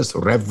pompous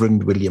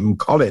Reverend William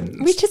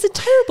Collins. Which is a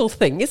terrible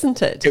thing,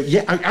 isn't it?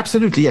 Yeah,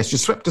 absolutely, yes.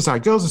 Just swept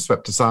aside. Girls are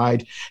swept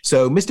aside.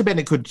 So Mr.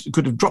 Bennet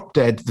could have dropped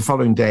dead the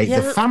following day.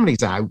 Yeah. The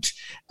family's out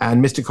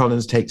and Mr.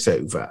 Collins takes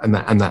over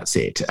and that's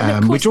it.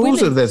 Which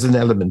also there's an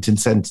element in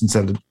sense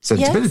and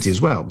sensibility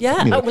as well.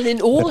 Yeah, well,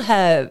 in all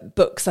her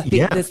books, I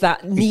think there's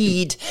that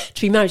need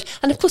to be married.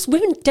 And of course,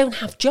 women don't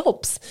have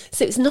jobs.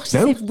 So it's not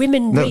as if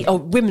women or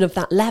women of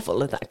that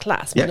level, of that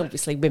class. I mean,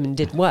 obviously women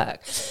did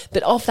work,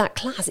 but of that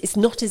class, it's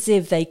not as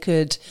if they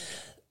could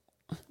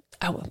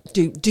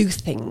do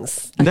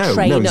things and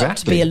train up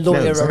to be a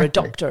lawyer or a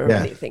doctor or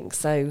anything.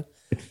 So,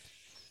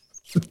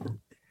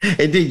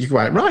 indeed, you're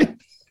quite right.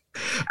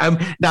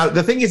 Now,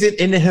 the thing is,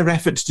 in her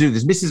effort to do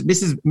this,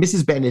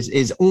 Mrs. Bennet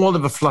is all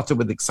of a flutter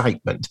with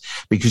excitement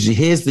because she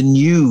hears the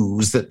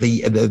news that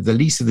the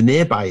lease of the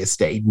nearby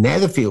estate,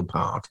 Netherfield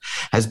Park,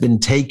 has been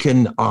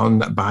taken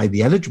on by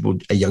the eligible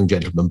young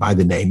gentleman by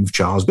the name of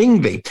Charles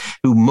Bingley,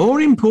 who,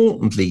 more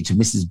importantly to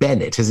Mrs.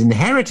 Bennet, has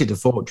inherited a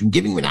fortune,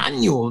 giving him an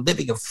annual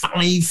living of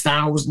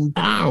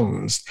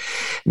 £5,000.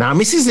 Now,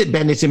 Mrs.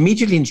 Bennet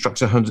immediately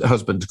instructs her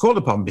husband to call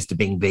upon Mr.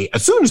 Bingley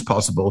as soon as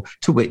possible,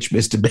 to which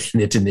Mr.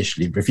 Bennet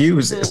initially refuses.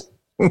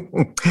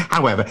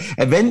 However,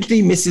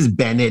 eventually Mrs.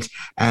 Bennet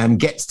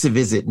gets to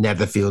visit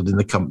Netherfield in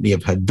the company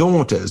of her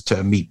daughters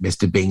to meet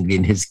Mr. Bingley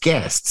and his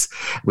guests,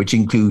 which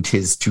include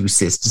his two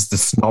sisters, the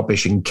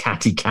snobbish and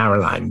catty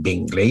Caroline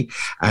Bingley,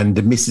 and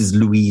Mrs.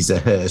 Louisa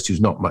Hurst,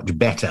 who's not much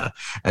better,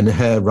 and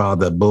her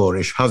rather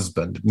boorish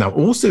husband. Now,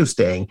 also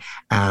staying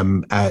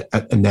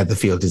at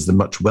Netherfield is the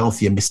much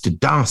wealthier Mr.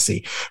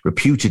 Darcy,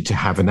 reputed to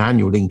have an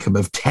annual income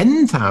of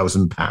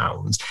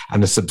 £10,000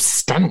 and a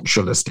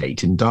substantial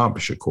estate in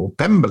Derbyshire called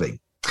Pemberley.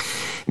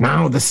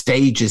 Now the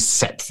stage is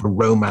set for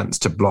romance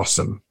to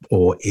blossom,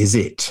 or is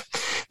it?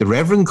 The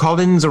Reverend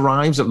Collins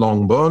arrives at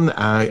Longbourn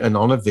and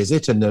on a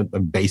visit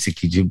and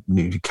basically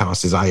to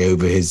cast his eye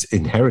over his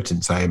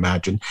inheritance, I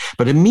imagine,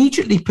 but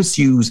immediately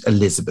pursues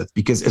Elizabeth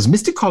because, as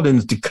Mr.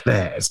 Collins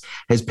declares,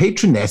 his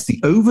patroness, the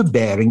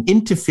overbearing,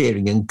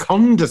 interfering and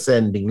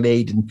condescending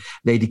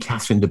Lady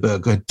Catherine de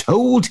Bourgh, had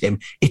told him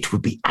it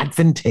would be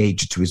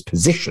advantageous to his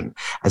position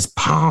as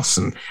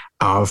parson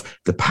of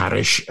the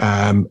parish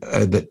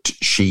that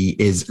she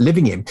is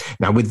living in.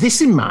 Now, with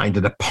this in mind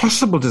and a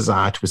possible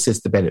desire to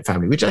assist the Bennet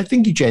family, which I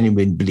think he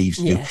genuinely believes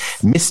to,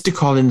 Mr.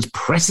 Collins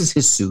presses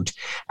his suit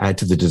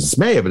to the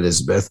dismay of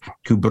Elizabeth,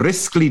 who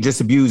briskly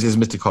disabuses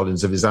Mr.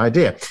 Collins of his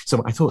idea.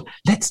 So I thought,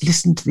 let's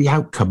listen to the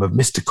outcome of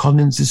Mr.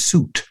 Collins'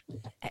 suit.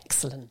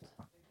 Excellent.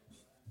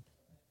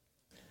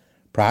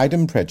 Pride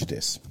and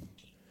Prejudice.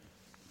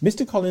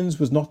 Mr. Collins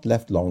was not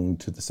left long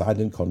to the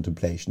silent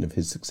contemplation of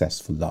his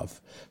successful love,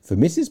 for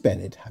Mrs.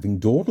 Bennet, having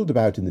dawdled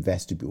about in the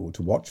vestibule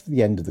to watch for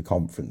the end of the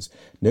conference,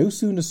 no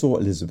sooner saw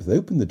Elizabeth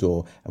open the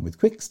door and with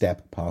quick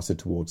step pass her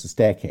towards the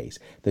staircase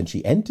than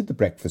she entered the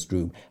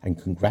breakfast-room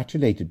and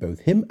congratulated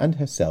both him and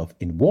herself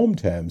in warm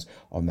terms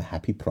on the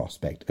happy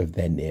prospect of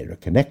their nearer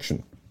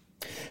connection.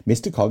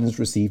 Mr. Collins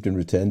received and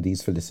returned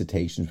these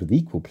felicitations with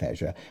equal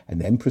pleasure,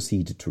 and then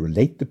proceeded to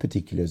relate the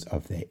particulars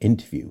of their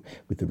interview,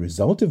 with the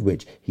result of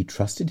which he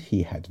trusted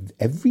he had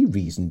every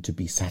reason to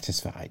be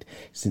satisfied,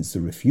 since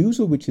the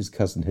refusal which his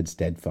cousin had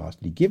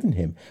steadfastly given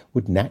him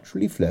would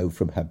naturally flow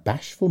from her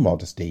bashful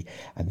modesty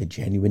and the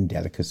genuine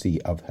delicacy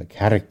of her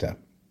character.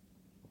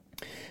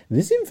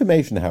 This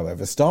information,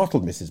 however,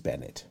 startled Mrs.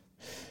 Bennet.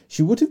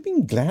 She would have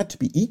been glad to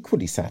be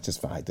equally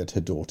satisfied that her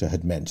daughter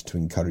had meant to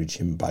encourage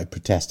him by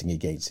protesting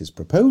against his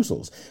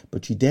proposals,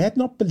 but she dared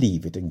not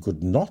believe it and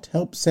could not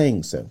help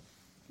saying so.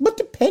 "But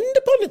depend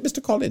upon it,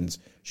 Mr. Collins,"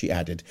 she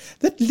added,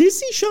 "that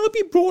Lizzie shall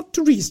be brought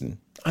to reason.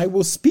 I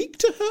will speak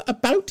to her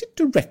about it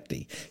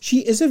directly. She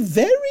is a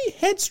very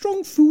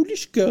headstrong,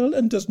 foolish girl,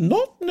 and does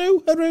not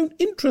know her own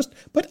interest,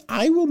 but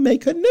I will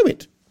make her know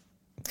it."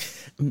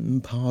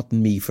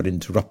 "Pardon me for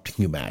interrupting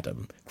you,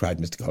 madam," cried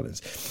Mr.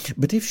 Collins,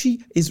 "but if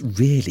she is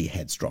really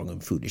headstrong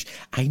and foolish,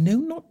 I know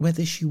not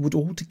whether she would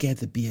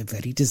altogether be a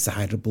very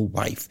desirable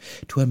wife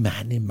to a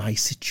man in my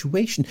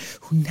situation,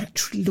 who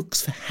naturally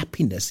looks for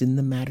happiness in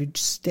the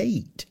marriage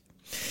state.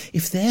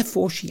 If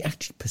therefore she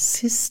actually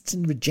persists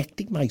in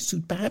rejecting my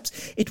suit, perhaps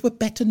it were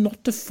better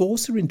not to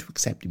force her into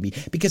accepting me,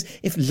 because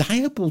if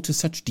liable to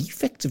such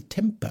defects of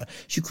temper,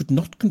 she could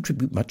not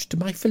contribute much to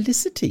my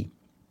felicity."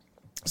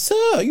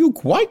 "Sir, you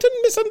quite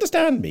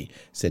misunderstand me,"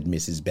 said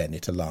Mrs.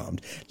 Bennet,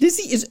 alarmed.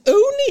 "Lizzie is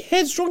only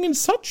headstrong in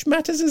such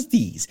matters as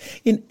these.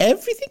 In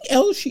everything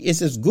else she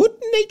is as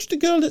good-natured a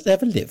girl as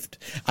ever lived.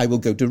 I will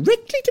go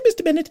directly to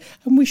Mr. Bennet,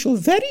 and we shall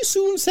very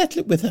soon settle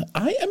it with her,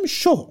 I am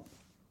sure."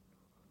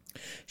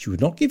 She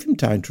would not give him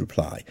time to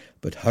reply,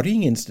 but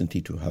hurrying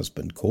instantly to her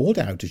husband, called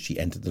out as she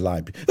entered the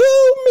library,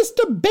 "Oh,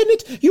 Mr.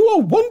 Bennet, you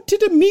are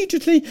wanted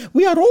immediately.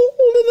 We are all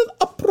in an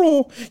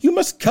uproar. You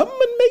must come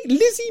and make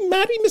Lizzie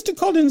marry Mr.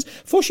 Collins,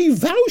 for she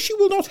vows she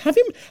will not have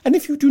him, and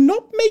if you do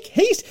not make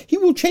haste, he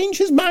will change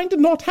his mind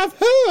and not have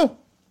her."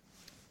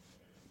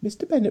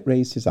 Mr. Bennet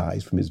raised his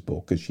eyes from his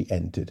book as she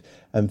entered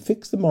and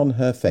fixed them on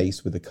her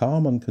face with a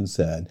calm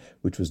unconcern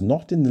which was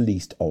not in the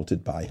least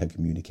altered by her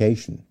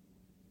communication.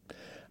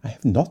 "I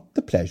have not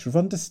the pleasure of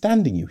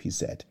understanding you," he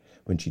said,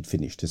 when she'd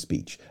finished her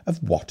speech.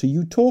 "Of what are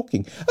you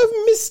talking?" "Of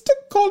Mr.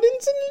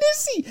 Collins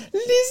and Lizzie.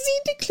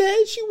 Lizzie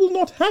declares she will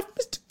not have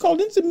Mr.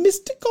 Collins, and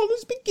Mr.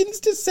 Collins begins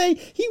to say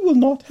he will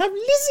not have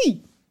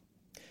Lizzie."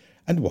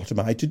 "And what am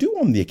I to do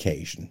on the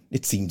occasion?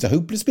 It seems a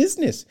hopeless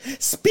business."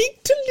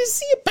 "Speak to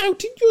Lizzie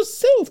about it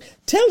yourself.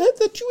 Tell her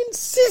that you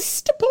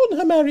insist upon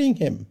her marrying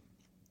him."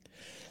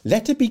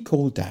 "Let her be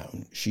called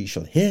down. She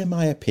shall hear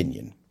my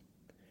opinion."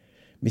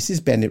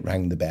 Mrs. Bennet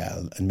rang the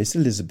bell, and Miss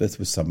Elizabeth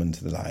was summoned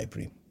to the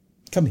library.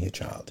 "Come here,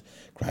 child,"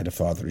 cried her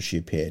father as she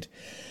appeared.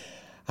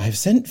 "I have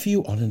sent for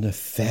you on an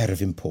affair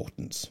of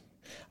importance.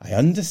 I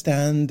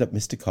understand that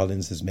Mr.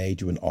 Collins has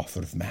made you an offer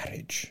of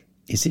marriage.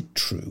 Is it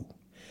true?"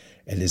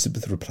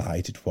 Elizabeth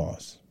replied it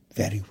was.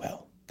 "Very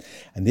well.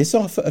 And this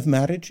offer of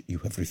marriage you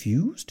have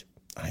refused?"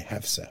 "I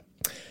have, sir."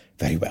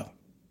 "Very well.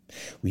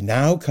 We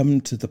now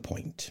come to the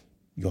point.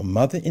 Your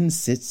mother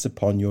insists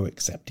upon your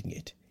accepting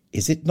it.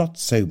 Is it not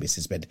so,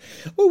 Mrs. Bennet?"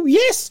 "Oh,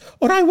 yes,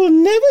 or I will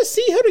never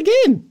see her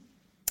again."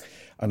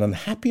 "An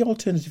unhappy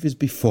alternative is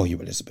before you,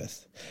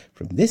 Elizabeth.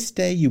 From this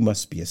day you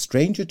must be a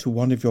stranger to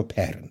one of your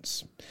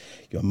parents.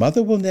 Your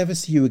mother will never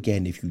see you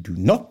again if you do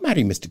not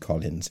marry Mr.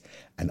 Collins,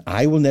 and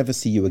I will never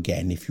see you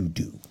again if you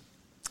do."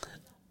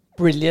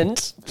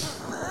 Brilliant.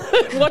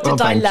 What a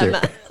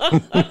dilemma.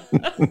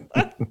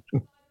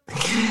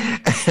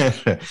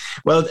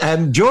 Well,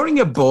 during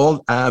a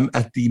ball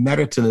at the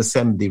Meryton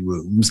Assembly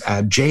Rooms,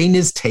 Jane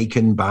is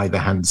taken by the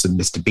handsome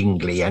Mr.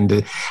 Bingley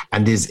and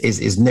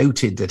is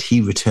noted that he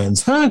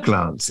returns her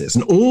glances.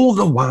 And all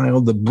the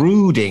while, the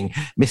brooding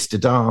Mr.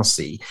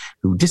 Darcy,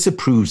 who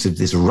disapproves of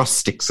this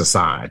rustic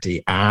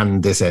society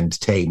and this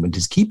entertainment,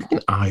 is keeping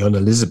an eye on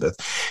Elizabeth,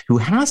 who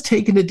has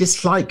taken a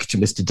dislike to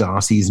Mr.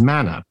 Darcy's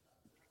manner.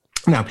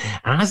 Now,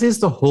 as is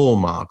the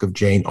hallmark of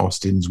Jane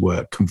Austen's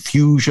work,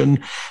 confusion,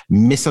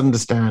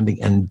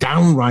 misunderstanding, and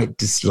downright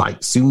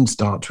dislike soon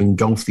start to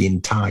engulf the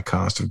entire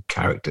cast of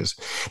characters.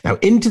 Now,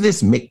 into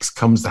this mix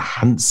comes the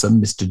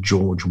handsome Mr.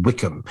 George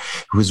Wickham,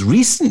 who has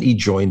recently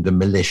joined the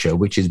militia,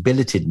 which is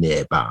billeted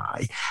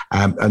nearby,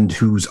 and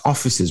whose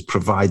officers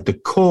provide the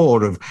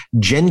core of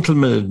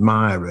gentlemen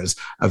admirers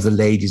of the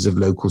ladies of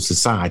local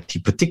society,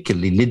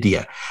 particularly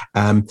Lydia.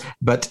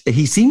 But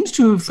he seems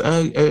to have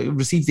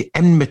received the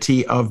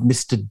enmity of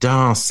Mr.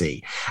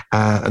 Darcy,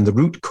 and the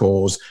root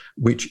cause,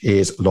 which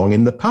is long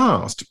in the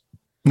past.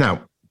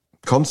 Now,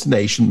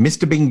 consternation,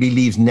 Mr. Bingley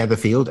leaves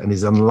Netherfield and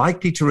is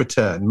unlikely to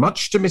return,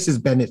 much to Mrs.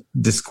 Bennet's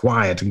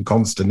disquiet and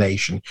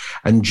consternation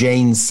and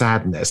Jane's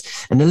sadness.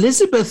 And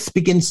Elizabeth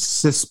begins to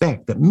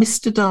suspect that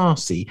Mr.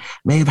 Darcy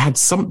may have had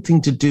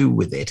something to do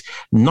with it,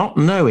 not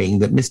knowing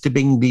that Mr.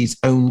 Bingley's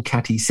own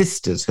catty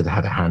sisters had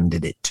had a hand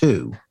in it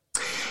too.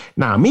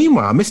 Now,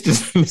 meanwhile,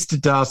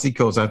 Mr. Darcy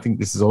calls, I think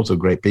this is also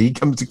great, but he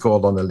comes to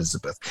call on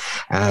Elizabeth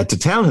to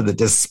tell her that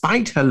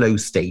despite her low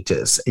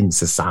status in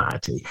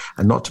society,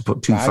 and not to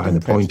put too fine a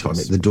point on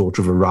it, the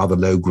daughter of a rather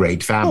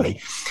low-grade family,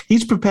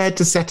 he's prepared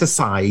to set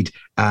aside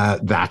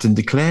that and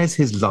declares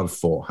his love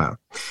for her.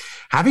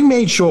 Having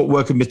made short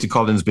work of Mr.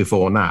 Collins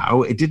before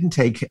now, it didn't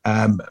take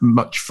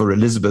much for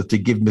Elizabeth to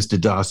give Mr.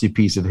 Darcy a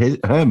piece of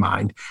her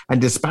mind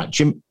and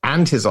dispatch him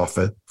and his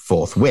offer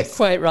forthwith.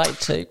 Quite right,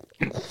 too.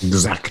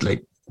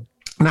 Exactly.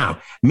 Now,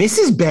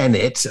 Mrs.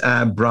 Bennet,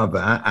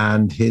 brother,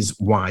 and his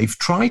wife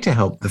try to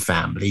help the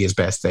family as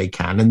best they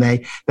can, and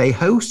they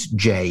host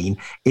Jane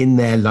in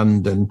their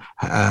London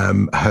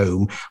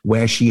home,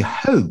 where she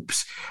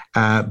hopes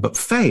but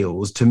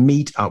fails to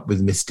meet up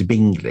with Mr.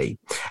 Bingley.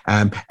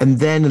 And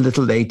then a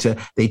little later,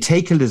 they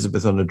take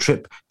Elizabeth on a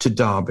trip to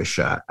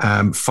Derbyshire,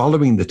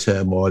 following the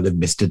turmoil of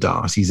Mr.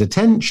 Darcy's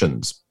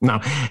attentions.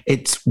 Now,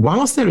 it's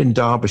whilst they're in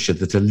Derbyshire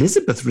that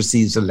Elizabeth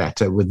receives a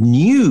letter with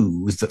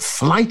news that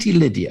flighty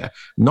Lydia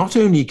not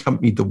only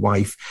accompanied the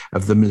wife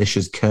of the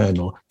militia's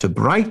colonel to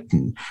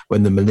Brighton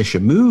when the militia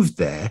moved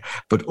there,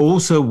 but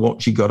also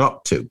what she got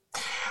up to.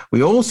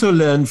 We also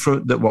learned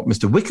that what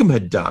Mr. Wickham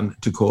had done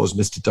to cause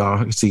Mr.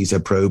 Darcy's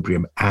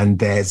opprobrium, and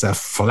there's a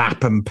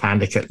flap and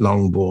panic at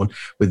Longbourn,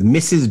 with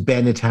Mrs.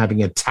 Bennet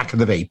having an attack of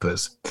the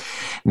vapours.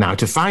 Now,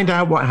 to find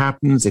out what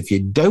happens, if you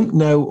don't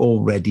know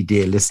already,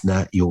 dear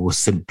listener, you'll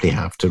simply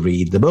have to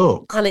read the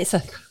book. And it's a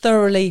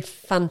thoroughly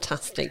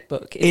fantastic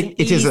book. It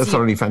is a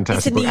thoroughly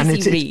fantastic book. It's an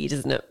easy read,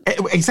 isn't it?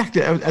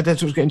 Exactly. That's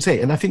what I was going to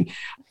say. And I think,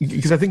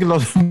 because I think a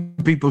lot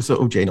of people say,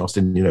 Jane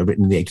Austen,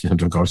 written in the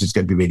 1800s, of course, it's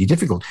going to be really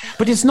difficult.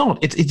 But it's not.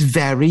 It's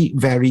very,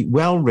 very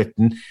well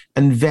written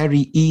and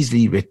very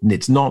easily written.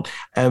 It's not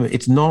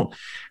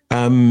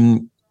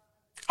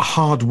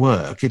hard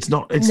work. It's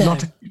not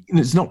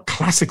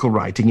classical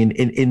writing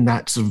in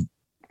that sort of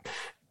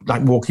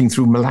like walking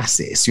through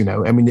molasses,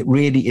 I mean, it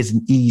really is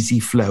an easy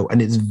flow,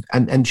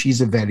 and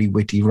she's a very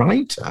witty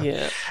writer.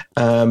 Yeah.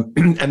 And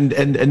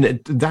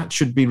that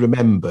should be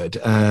remembered,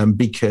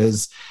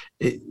 because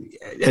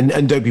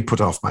and don't be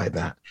put off by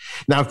that.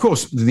 Now, of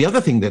course, the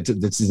other thing that's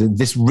in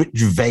this rich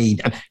vein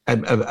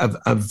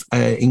of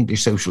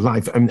English social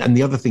life, and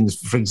the other things,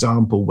 for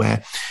example,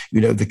 where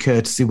the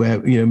courtesy,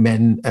 where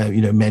men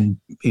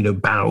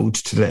bowed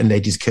to the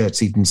ladies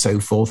curtsied and so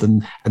forth,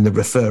 and the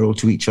referral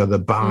to each other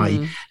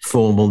by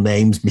formal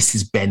names,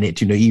 Mrs.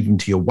 Bennet, even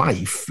to your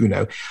wife,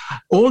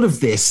 all of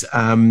this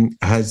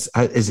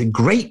is a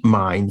great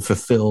mine for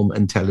film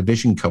and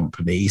television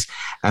companies,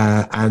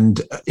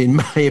 and in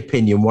my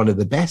opinion, one of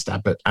the best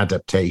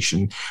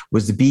adaptation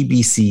was the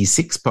BBC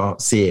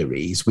 6-part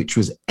series, which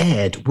was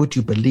aired, would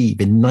you believe,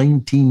 in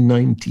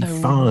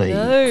 1995.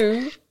 Oh,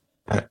 no.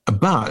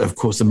 But, of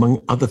course,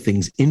 among other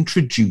things,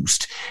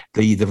 introduced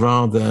the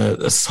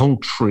rather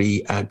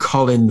sultry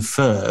Colin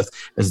Firth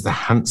as the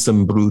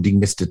handsome,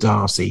 brooding Mr.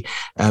 Darcy,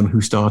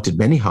 who started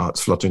many hearts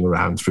fluttering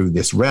around through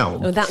this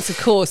realm. Oh, that's, of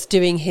course,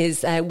 doing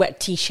his wet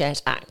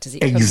T-shirt act as he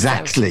comes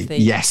Exactly, out of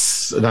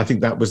yes. And I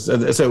think that was...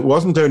 so it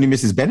wasn't only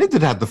Mrs. Bennet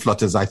that had the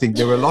flutters. I think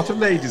there were a lot of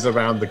ladies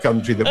around the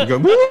country that were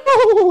going,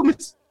 woo,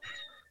 Miss...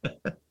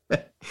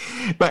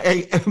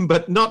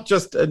 But not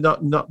just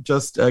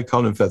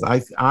Colin Firth.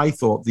 I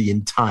thought the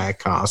entire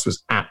cast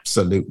was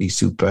absolutely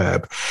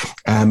superb,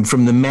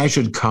 from the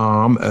measured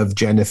calm of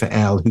Jennifer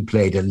L, who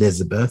played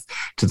Elizabeth,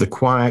 to the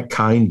quiet,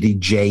 kindly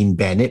Jane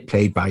Bennet,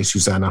 played by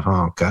Susanna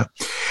Harker.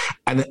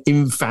 And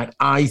in fact,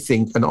 I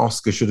think an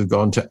Oscar should have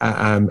gone to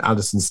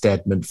Alison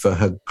Steadman for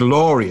her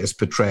glorious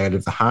portrayal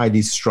of the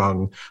highly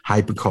strung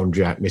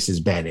hypochondriac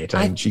Mrs. Bennet.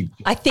 I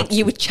think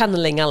you were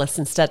channeling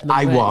Alison Steadman.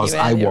 I was,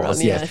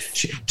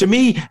 yes. To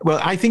me,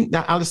 well, I think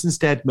that Alison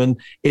Steadman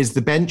is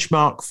the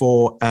benchmark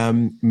for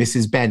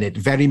Mrs. Bennet,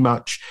 very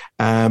much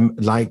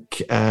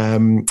like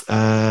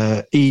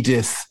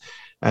Edith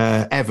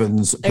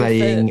Evans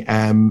playing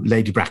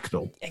Lady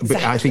Bracknell. Exactly,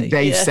 but I think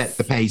they've set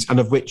the pace, and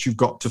of which you've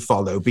got to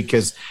follow,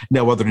 because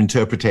no other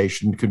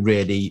interpretation can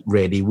really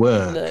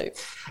work.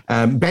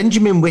 No.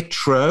 Benjamin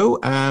Whitrow,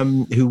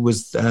 who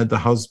was the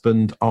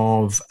husband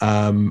of,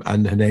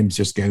 and her name's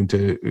just going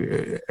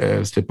to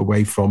slip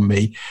away from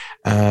me.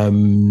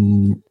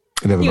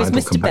 Never mind,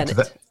 I'll come back to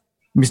that.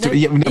 No,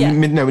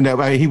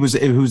 he was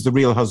the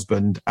real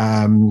husband.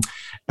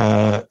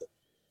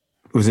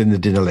 Was in The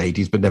Dinner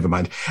Ladies, but never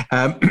mind.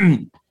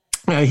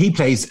 He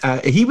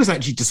was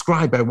actually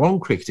described by one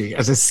critic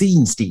as a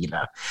scene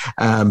stealer,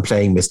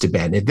 playing Mr.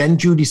 Bennet. Then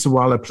Judy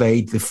Sawalha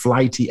played the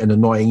flighty and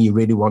annoying, you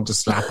really want to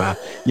slap her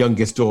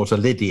youngest daughter,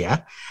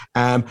 Lydia.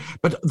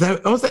 But there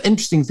are other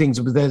interesting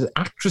things. There's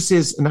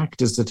actresses and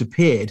actors that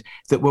appeared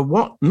that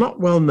were not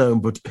well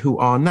known, but who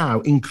are now,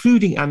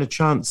 including Anna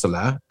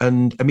Chancellor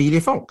and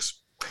Amelia Fox.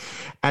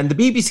 And the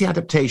BBC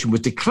adaptation was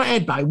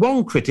declared by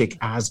one critic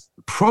as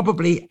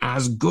probably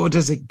as good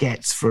as it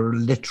gets for a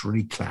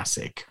literary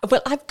classic.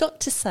 Well, I've got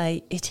to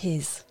say it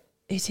is.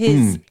 It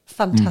is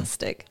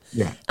fantastic.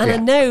 Yeah. And I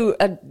know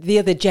the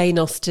other Jane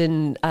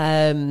Austen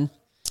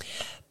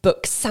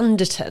book,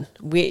 Sanditon,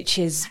 which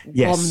is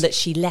one that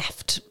she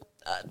left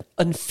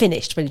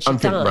unfinished when she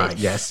died. Right,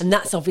 yes. And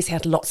that's obviously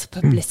had lots of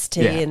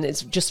publicity and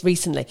it's just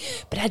recently.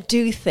 But I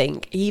do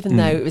think, even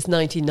though it was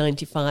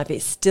 1995,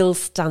 it still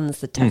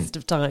stands the test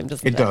of time,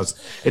 doesn't it? It does.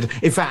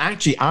 In fact,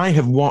 actually, I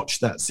have watched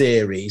that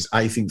series,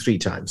 I think, 3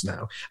 times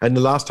now. And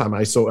the last time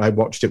I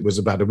watched it was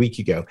about a week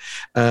ago.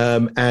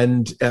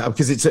 And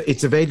because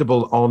it's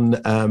available on,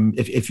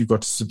 if you've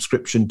got a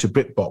subscription to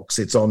BritBox,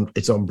 it's on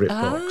BritBox.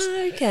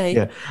 Ah, okay.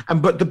 Yeah.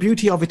 But the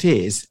beauty of it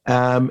is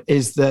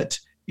that,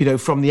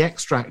 from the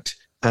extract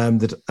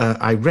that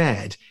I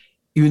read,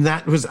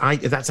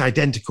 that's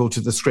identical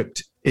to the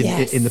script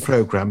in the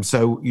program.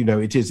 So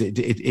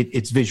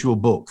it's visual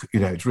book.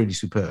 It's really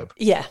superb.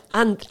 Yeah,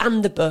 and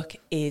the book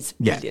is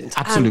brilliant.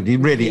 Absolutely,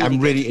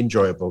 really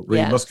enjoyable.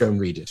 Really must go and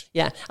read it.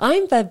 Yeah,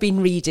 I've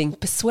been reading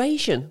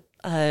Persuasion.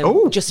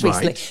 Just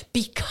recently,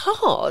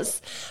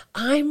 because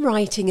I'm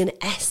writing an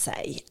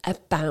essay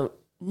about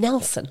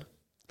Nelson.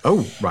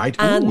 Oh, right.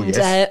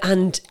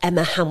 And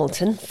Emma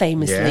Hamilton,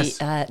 famously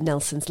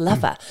Nelson's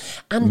lover.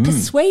 And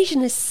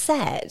Persuasion is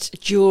set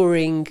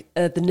during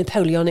the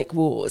Napoleonic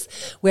Wars,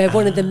 where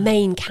one of the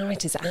main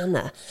characters,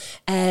 Anna,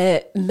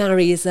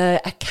 marries a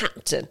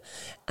captain.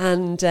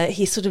 And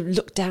he's sort of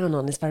looked down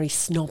on as very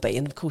snobby.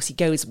 And, of course, he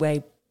goes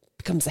away,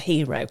 becomes a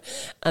hero,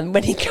 and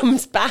when he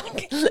comes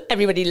back,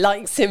 everybody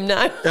likes him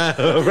now.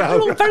 They're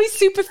all very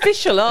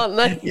superficial, aren't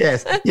they?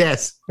 Yes.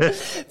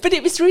 But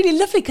it was really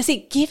lovely because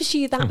it gives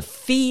you that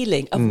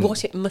feeling of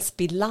what it must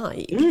be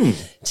like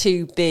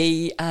to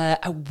be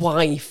a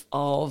wife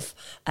of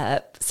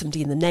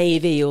somebody in the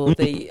Navy or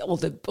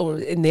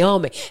in the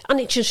army, and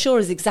it sure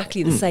is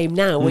exactly the same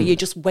now, where you're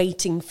just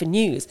waiting for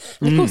news.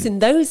 And of course, in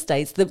those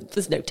days,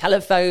 there's no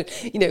telephone.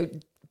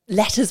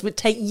 Letters would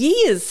take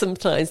years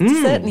sometimes,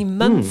 certainly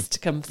months to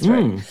come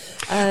through.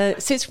 So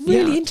it's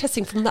really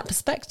interesting from that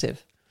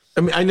perspective.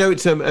 I mean, I know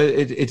it's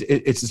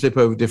a slip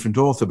over a different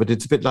author, but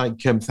it's a bit like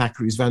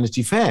Thackeray's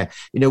Vanity Fair.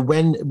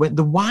 When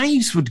the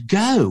wives would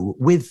go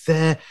with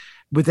their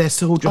with their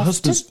soldier Often,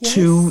 husbands yes.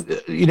 to,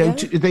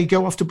 they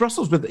go off to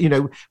Brussels with,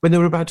 when they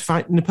were about to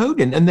fight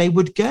Napoleon, and they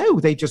would go.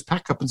 They just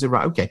pack up and say,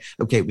 right, okay,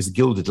 it was a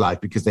gilded life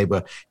because they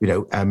were,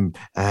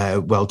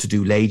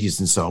 well-to-do ladies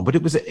and so on. But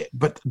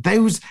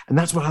and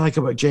that's what I like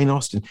about Jane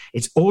Austen.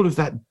 It's all of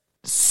that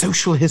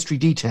social history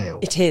detail.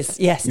 It is,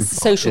 yes. It's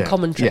social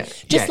commentary.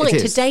 Just like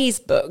today's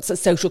books are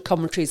social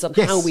commentaries on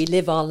how we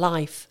live our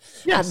life.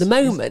 At the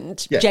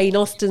moment, Jane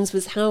Austen's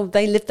was how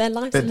they lived their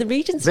lives in the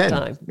Regency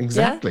time.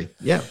 Exactly,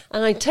 yeah.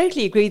 And I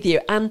totally agree with you.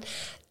 And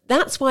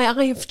that's why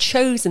I have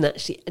chosen,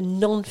 actually, a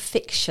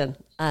non-fiction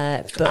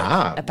book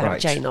about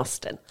Jane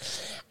Austen.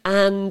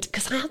 And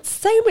because I had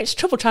so much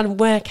trouble trying to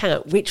work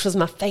out which was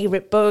my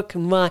favourite book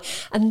and why.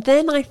 And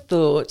then I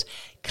thought,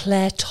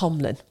 Claire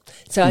Tomlin.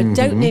 So I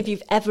don't know if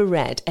you've ever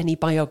read any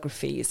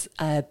biographies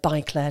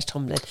by Claire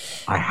Tomlin.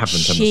 I haven't.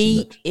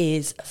 She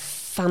is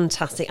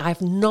fantastic.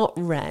 I've not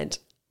read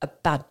a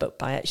bad book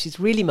by her. She's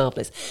really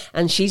marvellous.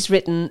 And she's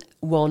written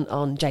one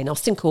on Jane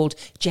Austen called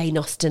Jane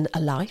Austen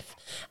Alive,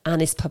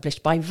 and is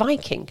published by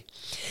Viking.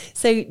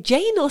 So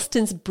Jane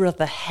Austen's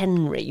brother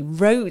Henry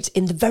wrote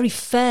in the very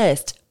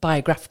first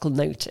biographical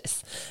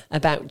notice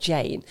about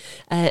Jane,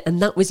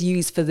 and that was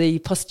used for the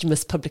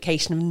posthumous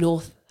publication of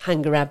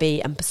Northanger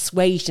Abbey and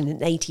Persuasion in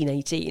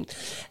 1818.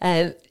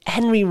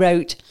 Henry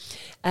wrote,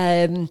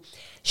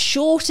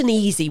 short and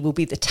easy will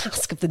be the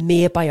task of the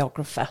mere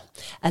biographer.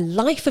 A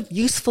life of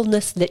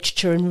usefulness,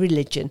 literature and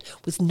religion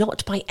was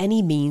not by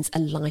any means a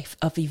life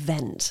of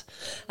event,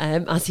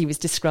 as he was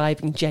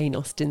describing Jane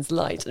Austen's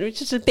life,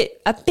 which is a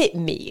bit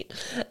mean.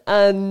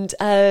 And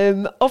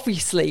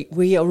obviously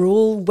we are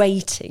all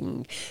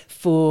waiting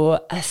for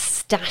a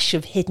stash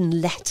of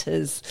hidden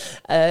letters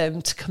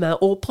to come out,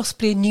 or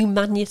possibly a new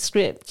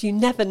manuscript. You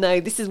never know.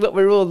 This is what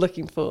we're all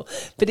looking for.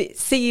 But it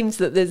seems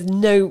that there's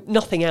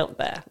nothing out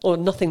there, or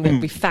nothing that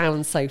we've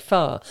found so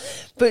far.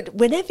 But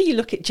whenever you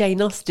look at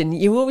Jane Austen,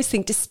 you always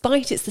think,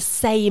 despite it's the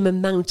same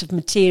amount of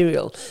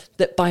material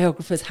that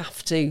biographers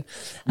have to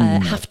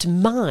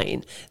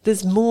mine,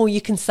 there's more you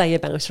can say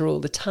about her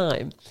all the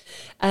time.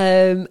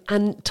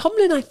 And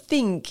Tomlin, I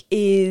think,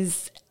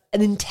 is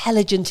an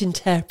intelligent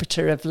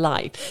interpreter of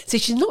life. So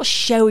she's not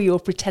showy or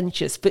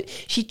pretentious, but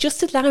she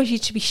just allows you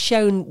to be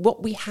shown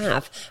what we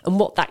have and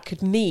what that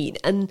could mean.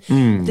 And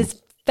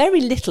there's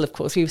very little, of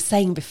course. We were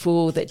saying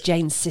before that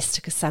Jane's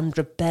sister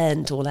Cassandra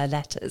burned all her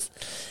letters.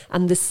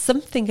 And there's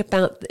something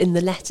about in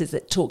the letters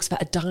that talks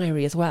about a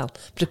diary as well.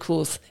 But of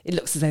course, it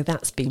looks as though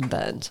that's been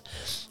burned.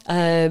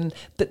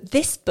 But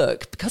this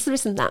book, because there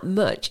isn't that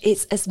much,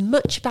 it's as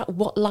much about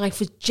what life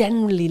was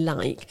generally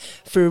like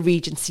for a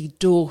Regency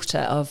daughter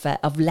of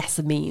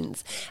lesser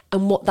means,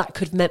 and what that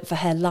could have meant for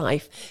her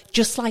life.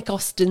 Just like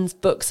Austen's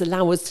books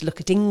allow us to look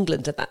at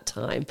England at that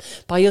time,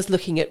 by us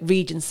looking at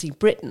Regency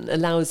Britain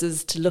allows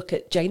us to look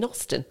at Jane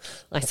Austen,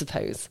 I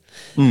suppose.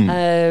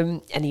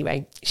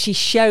 Anyway, she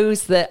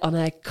shows that, on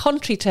a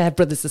contrary to her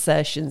brother's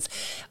assertions,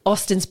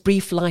 Austen's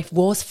brief life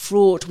was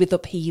fraught with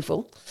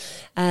upheaval.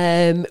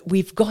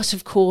 We've got,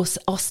 of course,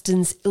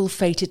 Austen's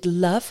ill-fated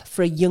love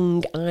for a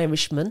young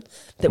Irishman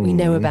that we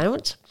know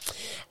about.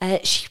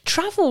 She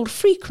travelled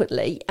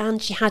frequently,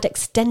 and she had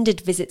extended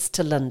visits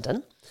to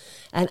London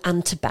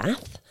and to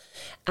Bath.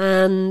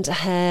 And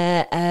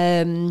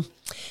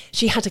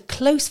she had a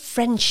close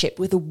friendship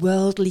with a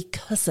worldly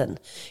cousin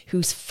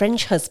whose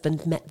French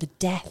husband met the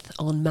death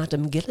on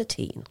Madame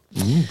Guillotine.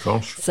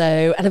 Gosh.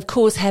 So, and of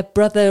course, her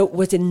brother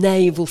was in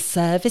naval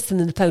service in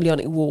the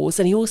Napoleonic Wars,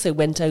 and he also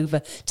went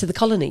over to the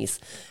colonies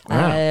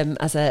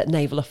as a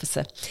naval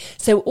officer.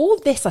 So all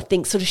this, I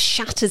think, sort of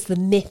shatters the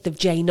myth of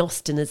Jane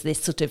Austen as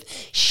this sort of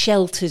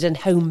sheltered and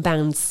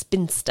homebound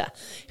spinster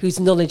whose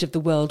knowledge of the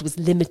world was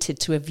limited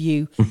to a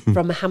view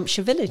from a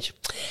Hampshire village.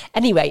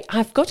 Anyway,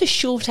 I've got a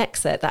short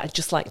excerpt that I'd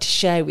just like to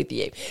share with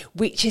you,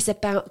 which is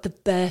about the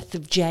birth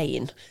of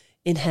Jane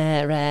in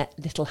her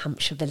little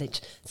Hampshire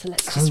village. So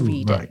let's just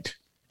read it.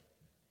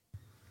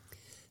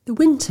 The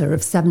winter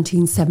of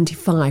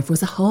 1775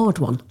 was a hard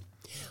one.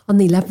 On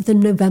the 11th of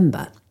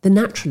November, the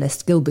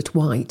naturalist Gilbert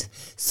White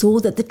saw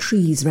that the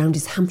trees round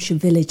his Hampshire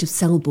village of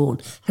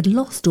Selborne had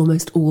lost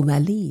almost all their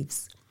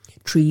leaves.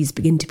 Trees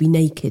begin to be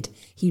naked,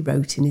 he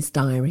wrote in his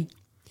diary.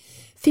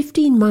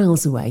 15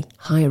 miles away,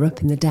 higher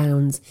up in the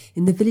Downs,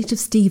 in the village of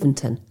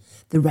Steventon,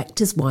 the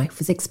rector's wife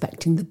was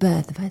expecting the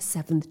birth of her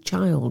 7th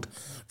child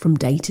from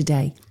day to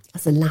day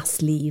as the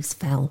last leaves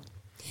fell.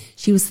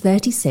 She was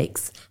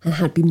 36 and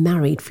had been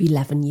married for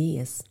 11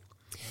 years.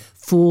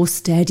 4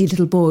 sturdy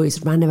little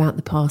boys ran about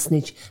the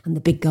parsonage and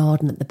the big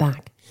garden at the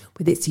back,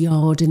 with its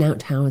yard and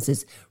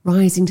outhouses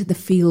rising to the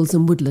fields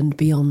and woodland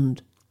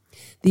beyond.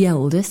 The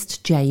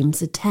eldest,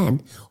 James, at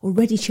 10,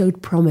 already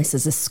showed promise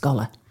as a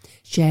scholar,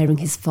 sharing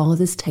his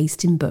father's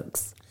taste in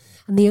books,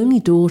 and the only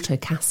daughter,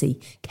 Cassie,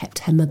 kept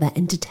her mother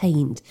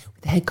entertained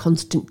with her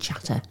constant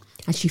chatter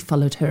as she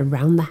followed her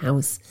around the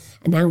house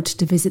and out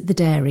to visit the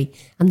dairy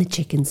and the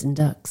chickens and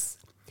ducks.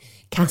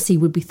 Cassie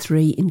would be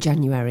 3 in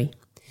January.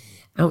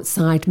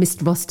 Outside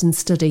Mr. Austen's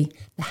study,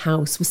 the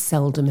house was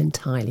seldom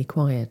entirely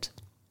quiet.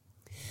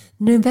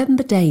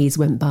 November days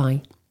went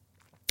by,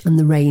 and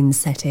the rain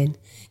set in,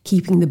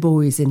 keeping the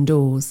boys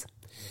indoors.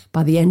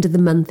 By the end of the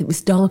month, it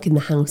was dark in the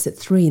house at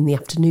 3 in the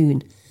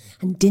afternoon,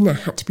 and dinner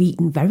had to be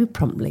eaten very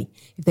promptly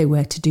if they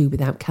were to do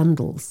without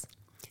candles.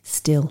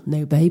 Still,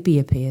 no baby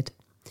appeared.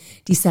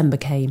 December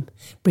came,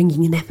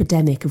 bringing an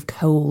epidemic of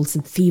colds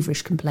and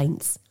feverish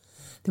complaints.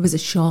 There was a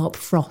sharp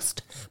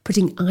frost,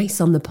 putting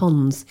ice on the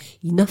ponds,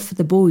 enough for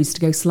the boys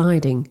to go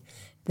sliding.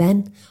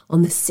 Then,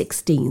 on the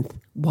 16th,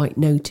 White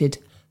noted,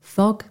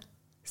 fog,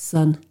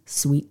 sun,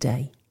 sweet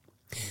day.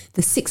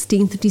 The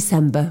 16th of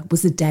December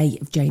was the day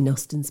of Jane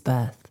Austen's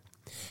birth.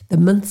 The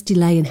month's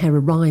delay in her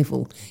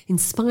arrival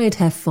inspired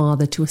her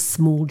father to a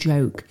small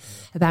joke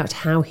about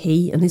how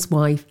he and his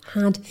wife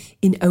had,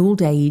 in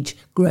old age,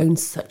 grown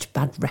such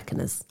bad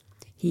reckoners.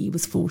 He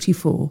was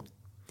 44.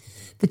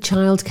 The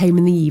child came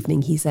in the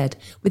evening, he said,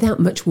 without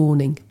much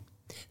warning.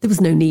 There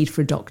was no need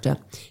for a doctor.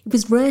 It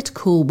was rare to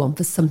call one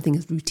for something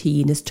as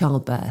routine as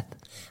childbirth,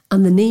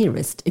 and the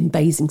nearest, in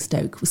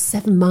Basingstoke, was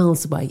 7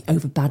 miles away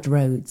over bad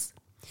roads.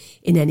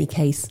 In any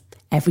case,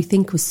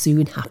 everything was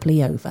soon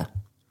happily over.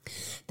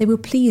 They were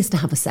pleased to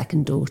have a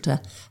second daughter,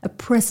 a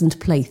present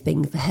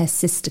plaything for her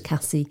sister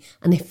Cassie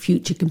and a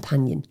future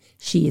companion.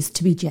 She is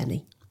to be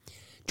Jenny.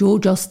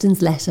 George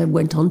Austen's letter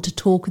went on to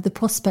talk of the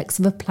prospects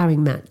of a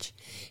ploughing match,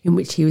 in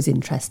which he was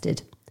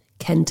interested.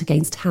 Kent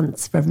against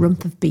Hants for a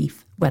rump of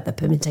beef, weather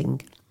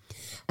permitting.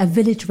 A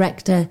village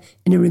rector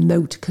in a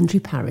remote country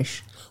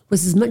parish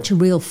was as much a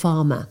real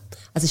farmer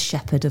as a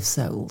shepherd of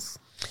souls.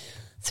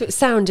 So it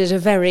sounded a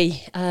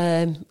very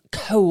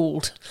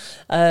cold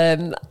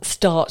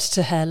start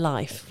to her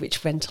life,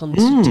 which went on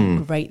to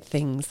do great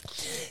things.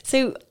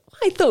 So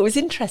what I thought was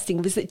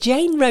interesting was that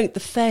Jane wrote the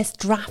first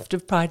draft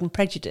of Pride and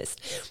Prejudice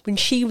when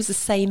she was the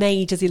same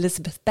age as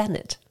Elizabeth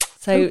Bennet.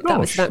 So that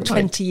was about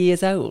 20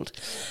 years old.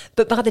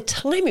 But by the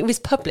time it was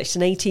published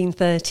in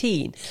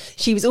 1813,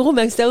 she was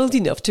almost old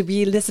enough to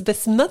be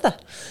Elizabeth's mother.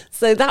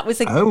 So that was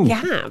a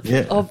gap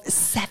of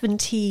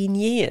 17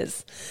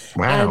 years.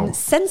 Wow. And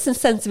Sense and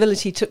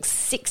Sensibility took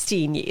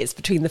 16 years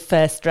between the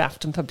first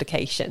draft and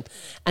publication.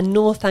 And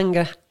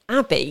Northanger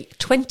Abbey,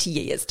 20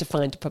 years to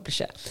find a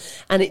publisher.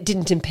 And it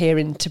didn't appear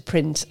into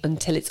print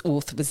until its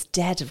author was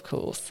dead, of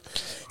course.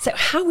 So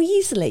how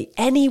easily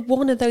any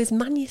one of those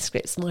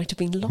manuscripts might have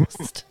been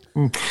lost.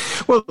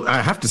 Well,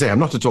 I have to say, I'm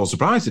not at all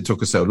surprised it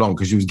took her so long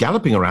because she was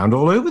galloping around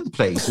all over the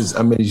place. As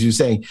you were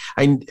saying,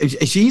 and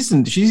she's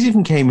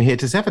even came here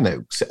to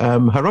Sevenoaks.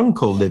 Her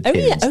uncle lived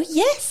here. Yeah. Oh,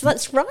 yes,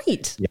 that's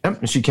right.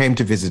 Yeah, she came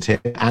to visit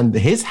him, and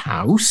his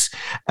house,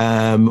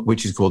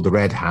 which is called the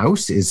Red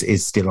House,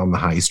 is still on the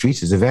High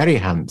Street. It's a very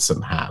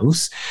handsome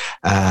house,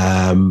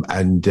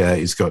 and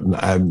it's got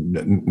a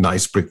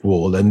nice brick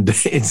wall, and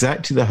it's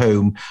actually the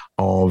home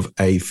of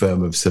a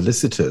firm of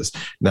solicitors.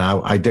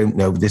 Now, I don't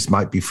know, this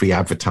might be free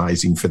advertising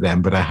for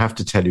them, but I have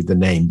to tell you the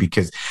name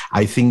because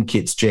I think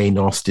it's Jane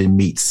Austen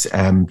meets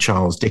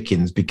Charles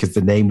Dickens, because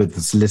the name of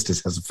the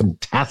solicitors has a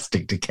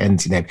fantastic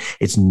Dickensian name.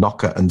 It's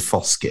Knocker and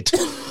Foskett.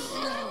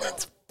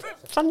 That's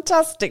a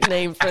fantastic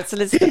name for a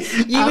solicitor.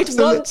 You would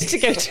want to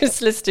go to a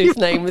solicitor whose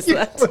name was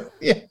that.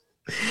 Yeah.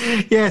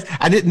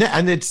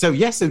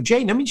 Yes, so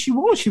Jane, I mean, she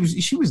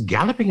was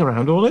galloping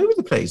around all over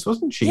the place,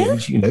 wasn't she? Yeah.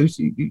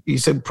 And, you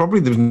said probably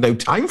there was no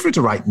time for her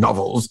to write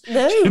novels.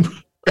 No.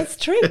 That's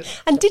true.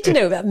 And did you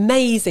know that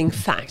amazing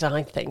fact,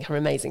 I think her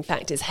amazing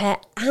fact is her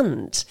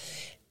aunt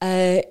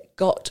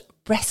got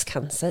breast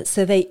cancer.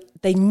 So they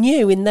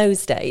knew in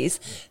those days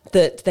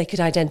that they could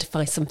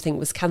identify something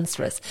was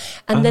cancerous.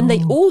 And then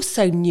they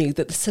also knew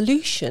that the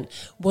solution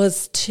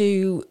was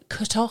to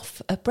cut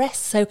off a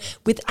breast. So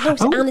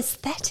without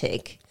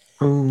anaesthetic,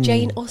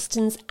 Jane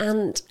Austen's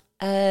aunt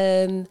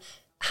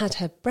had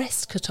her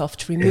breast cut off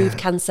to remove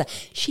cancer.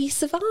 She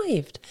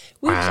survived,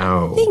 which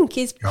I think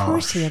is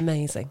pretty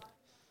amazing.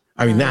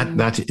 I mean,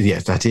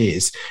 that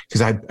is,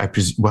 because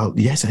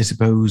I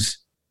suppose,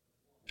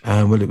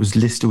 it was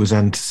Lister was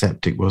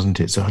antiseptic, wasn't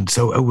it?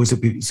 Was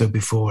it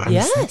before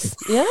anesthetic?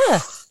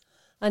 Yes,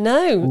 I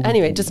know.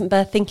 Anyway, it doesn't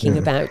bear thinking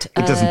about. It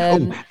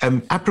doesn't.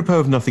 Apropos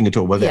of nothing at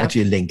all, well,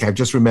 actually a link. I've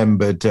just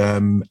remembered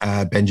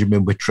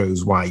Benjamin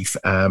Whitrow's wife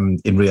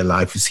in real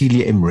life,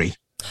 Celia Imrie.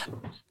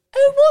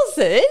 Oh, was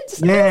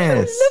it?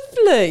 Yes.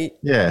 Oh, lovely.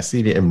 Yeah,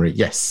 Celia Imrie.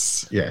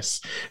 Yes.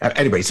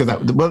 Anyway, so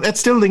that's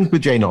still linked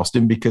with Jane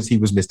Austen because he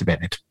was Mr.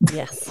 Bennet.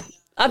 Yes.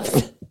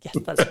 Yes,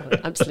 that's right.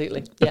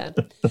 Absolutely. Yeah.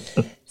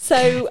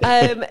 So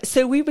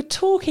we were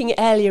talking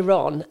earlier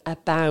on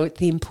about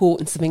the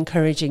importance of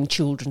encouraging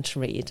children to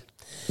read.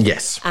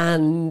 Yes.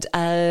 And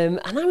I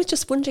was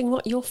just wondering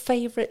what your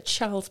favourite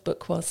child's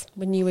book was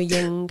when you were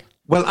young.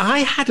 Well, I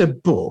had a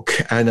book,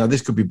 and now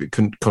this could be a bit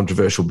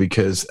controversial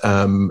because,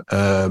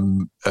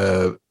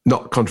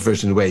 not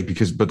controversial in a way,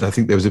 but I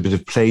think there was a bit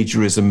of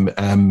plagiarism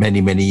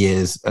many, many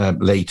years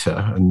later,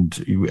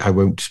 and I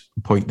won't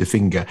point the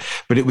finger.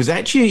 But it was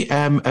actually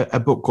a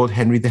book called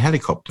Henry the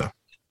Helicopter.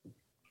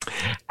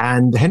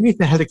 And Henry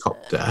the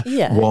Helicopter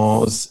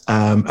was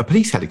a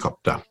police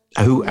helicopter.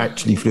 who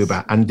actually flew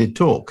about and did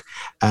talk.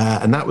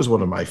 And that was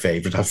one of my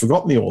favourites. I've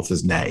forgotten the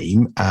author's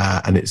name,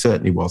 and it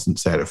certainly wasn't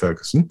Sarah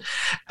Ferguson.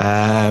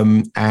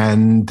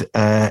 And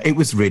it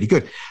was really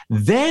good.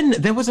 Then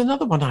there was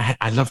another one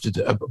I loved it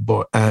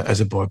as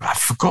a boy, but I've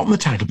forgotten the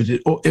title, but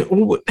it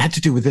all had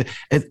to do with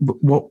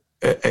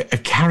a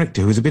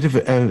character who was a bit of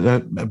a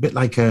bit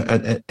like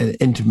an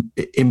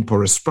imp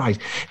or a sprite,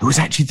 who was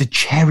actually the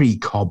cherry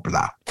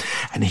cobbler,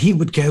 and he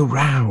would go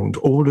round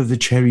all of the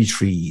cherry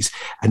trees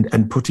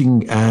and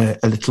putting a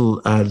little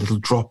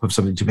drop of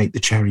something to make the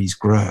cherries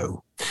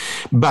grow.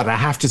 But I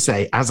have to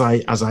say, as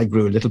I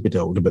grew a little bit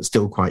older, but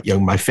still quite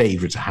young, my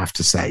favourites, I have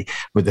to say,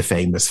 were The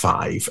Famous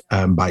Five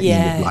by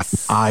Enid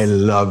Blyton. I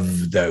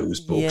love those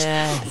books,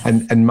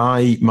 and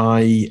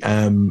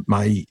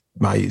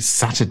my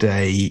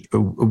Saturday,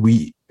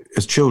 we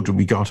as children,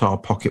 we got our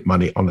pocket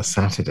money on a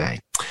Saturday.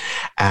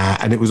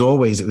 And it was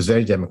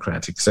very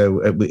democratic. So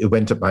it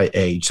went up by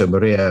age. So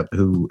Maria,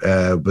 who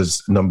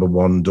was number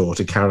one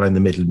daughter, Caroline the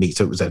middle, me.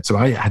 So it was that. So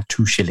I had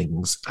 2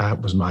 shillings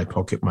was my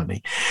pocket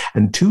money.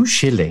 And 2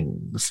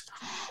 shillings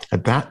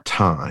at that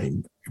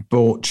time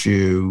bought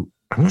you,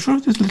 I'm not sure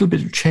if there's a little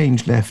bit of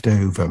change left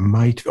over.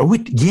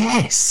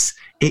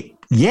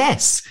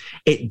 Yes,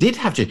 it did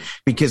have to,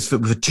 because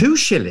for 2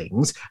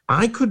 shillings,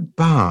 I could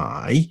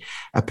buy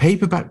a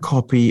paperback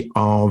copy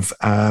of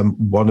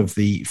one of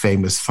the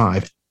Famous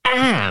Five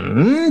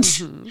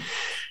and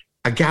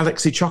a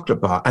Galaxy chocolate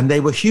bar, and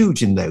they were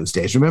huge in those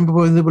days. Remember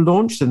when they were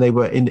launched, and they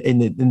were in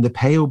the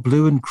pale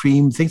blue and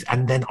cream things,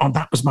 and then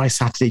that was my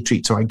Saturday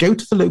treat. So I go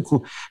to the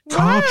local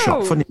card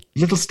shop, funny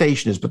little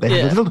stationers, but they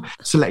had a little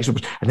selection,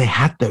 and they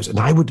had those, and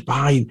I would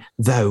buy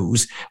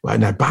those,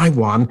 and I'd buy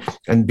one,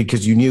 and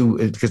because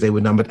they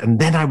were numbered, and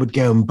then I would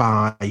go and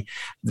buy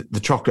the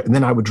chocolate, and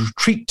then I would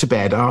retreat to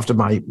bed after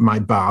my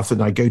bath,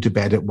 and I go to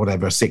bed at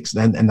whatever 6,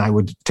 and I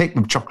would take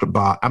my chocolate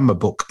bar and my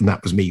book, and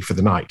that was me for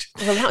the night.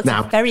 Well, that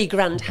was a very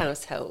grand household.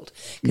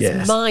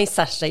 Because my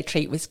Saturday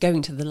treat was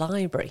going to the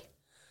library.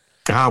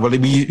 Well,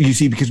 you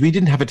see, because we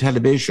didn't have a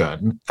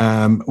television,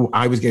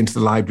 I was going to the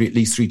library at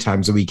least 3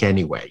 times a week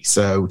anyway,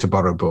 so to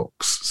borrow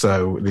books.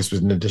 So this was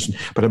an addition.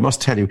 But I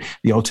must tell you,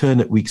 the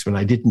alternate weeks when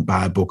I didn't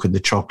buy a book and the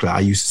chocolate, I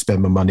used to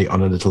spend my money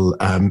on a little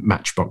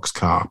Matchbox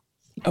car.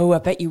 Oh, I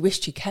bet you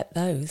wished you kept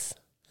those.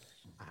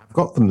 I've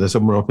got them. They're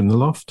somewhere up in the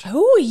loft.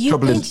 Oh, are you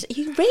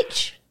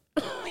rich?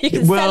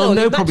 Well,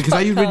 no, probably because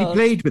I really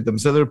played with them,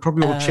 so they're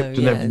probably all chipped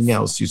and everything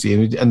else, you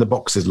see, and the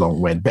boxes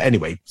long went. But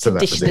anyway, so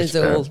that was it.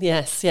 All,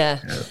 yes.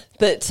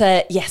 But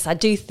yes, I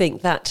do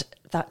think that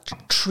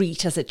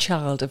treat as a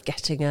child of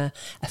getting a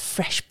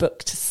fresh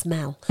book to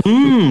smell.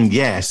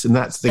 Yes, and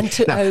that's the and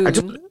to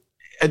own.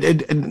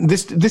 And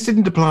this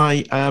didn't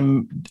apply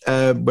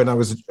when I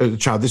was a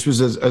child. This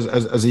was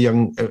as a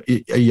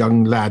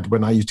young lad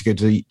when I used to go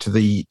to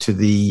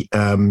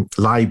the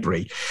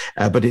library.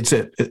 But it's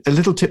a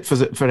little tip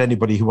for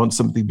anybody who wants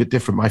something a bit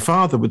different. My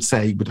father would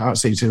say,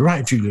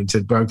 right, Julian,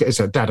 said,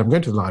 so Dad, I'm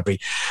going to the library.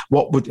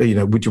 What would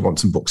you want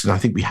some books? And I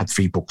think we had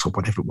 3 books or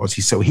whatever it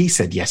was. So he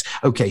said yes.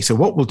 Okay, so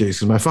what we'll do is,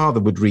 because my father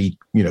would read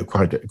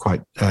quite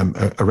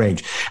a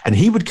range, and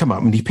he would come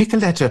up and he'd pick a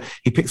letter.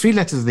 He picked 3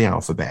 letters of the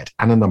alphabet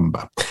and a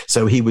number.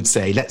 So he would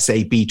say, let's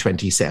say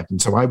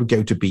B27. So I would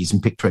go to B's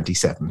and pick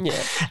 27. Yeah.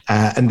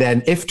 And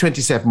then if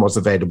 27 was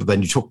available,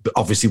 then you took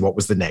obviously what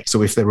was the next.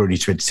 So if there were only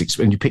 26,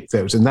 and you pick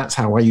those. And that's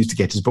how I used to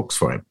get his books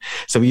for him.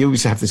 So we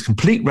used to have this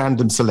complete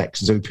random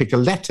selection. So we pick a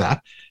letter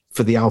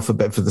for the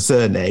alphabet, for the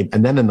surname,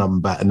 and then a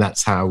number. And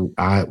that's how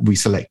we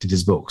selected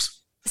his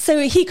books. So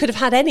he could have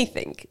had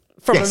anything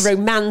from a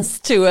romance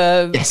to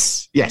a...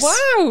 Yes.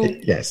 Wow.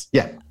 Yes,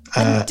 yeah.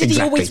 Did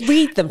he always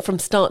read them from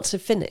start to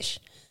finish?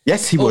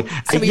 Yes, he would.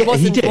 So he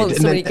wasn't once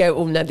somebody go,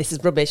 oh no, this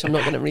is rubbish, I'm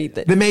not going to read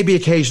this. There may be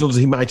occasionals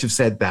he might have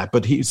said that,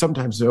 but he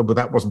sometimes, but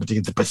that wasn't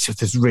particularly, but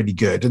this is really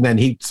good. And then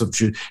he'd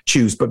sort of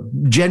choose, but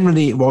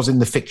generally it was in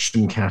the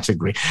fiction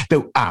category.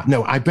 Though,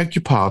 no, I beg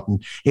your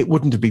pardon, it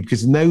wouldn't have been,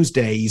 because in those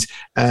days,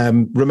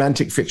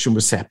 romantic fiction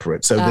was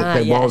separate. So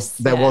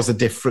there was a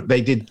different,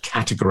 they did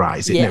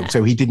categorize it. Yeah. No,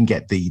 so he didn't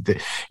get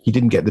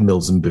the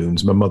Mills and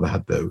Boons. My mother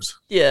had those.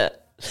 Yeah.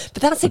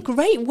 But that's a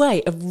great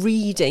way of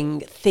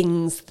reading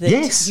things that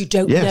you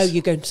don't know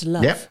you're going to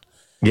love. Yep.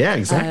 Yeah,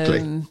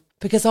 exactly.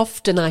 Because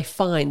often I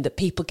find that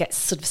people get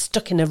sort of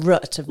stuck in a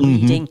rut of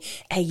reading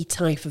a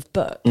type of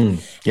book. And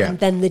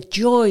then the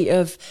joy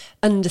of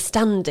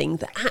understanding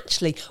that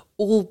actually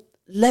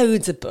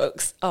loads of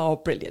books are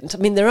brilliant. I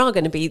mean, there's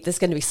going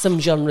to be some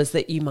genres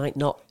that you might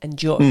not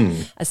enjoy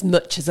as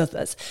much as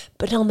others.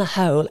 But on the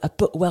whole, a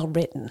book well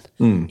written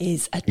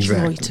is a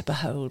joy to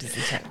behold,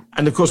 isn't it?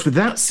 And of course, with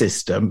that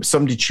system,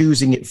 somebody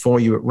choosing it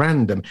for you at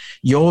random,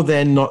 you're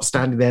then not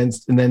standing there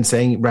and then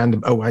saying at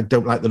random, oh, I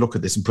don't like the look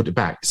of this, and put it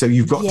back. So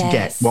you've got to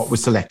get what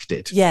was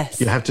selected. Yes.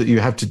 You have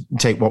to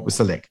take what was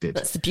selected.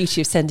 That's the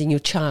beauty of sending your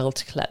child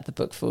to collect the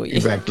book for you.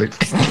 Exactly.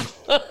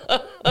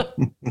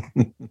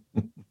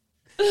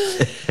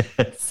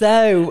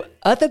 So,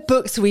 other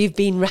books we've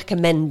been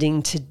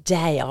recommending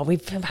today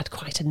we've had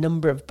quite a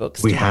number of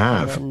books. We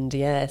have. And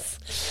yes.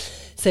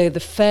 So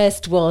the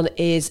first one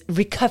is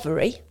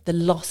Recovery, The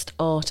Lost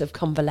Art of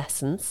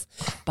Convalescence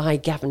by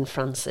Gavin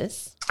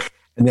Francis.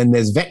 And then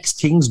there's Vex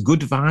King's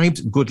Good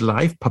Vibes, Good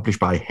Life, published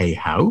by Hay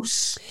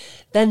House.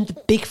 Then The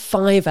Big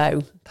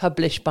 5-0,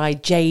 published by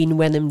Jane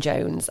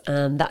Wenham-Jones,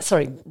 and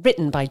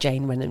written by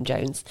Jane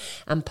Wenham-Jones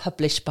and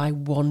published by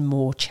One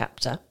More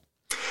Chapter.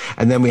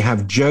 And then we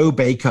have Joe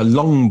Baker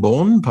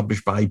Longbourn,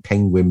 published by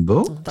Penguin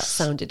Books. Oh, that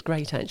sounded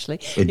great, actually.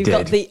 It You've did,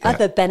 got The yeah.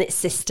 Other Bennett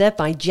Sister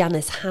by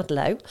Janice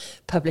Hadlow,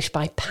 published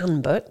by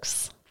Pan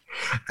Books.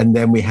 And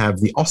then we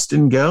have The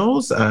Austen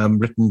Girls,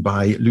 written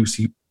by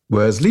Lucy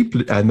Worsley,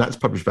 and that's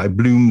published by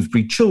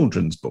Bloomsbury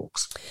Children's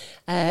Books.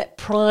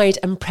 Pride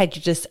and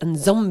Prejudice and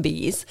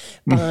Zombies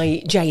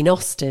by Jane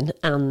Austen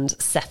and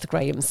Seth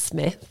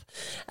Graham-Smith.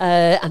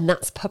 And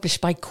that's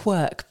published by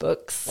Quirk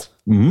Books.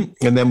 And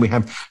then we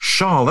have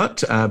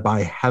Charlotte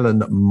by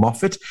Helen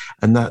Moffat,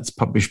 and that's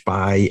published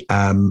by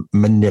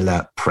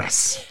Manila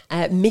Press.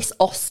 Miss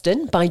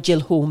Austen by Jill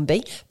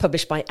Hornby,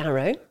 published by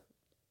Arrow.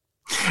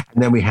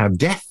 And then we have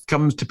Death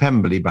Comes to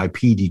Pemberley by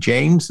P.D.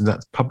 James, and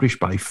that's published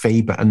by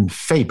Faber and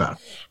Faber.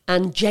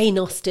 And Jane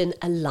Austen,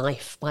 A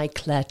Life by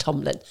Claire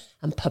Tomlin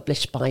and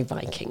published by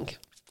Viking.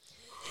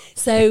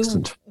 So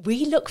Excellent.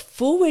 We look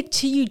forward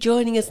to you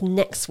joining us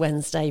next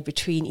Wednesday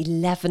between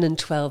 11 and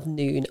 12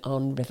 noon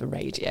on River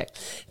Radio.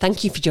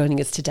 Thank you for joining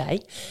us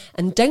today.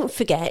 And don't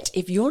forget,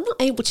 if you're not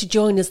able to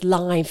join us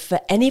live for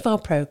any of our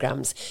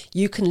programmes,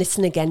 you can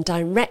listen again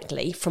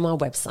directly from our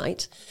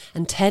website.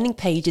 And Turning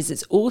Pages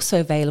is also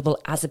available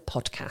as a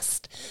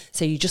podcast.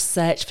 So you just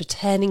search for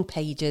Turning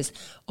Pages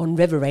on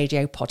River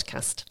Radio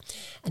Podcast.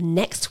 And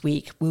next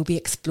week, we'll be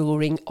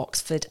exploring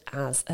Oxford as a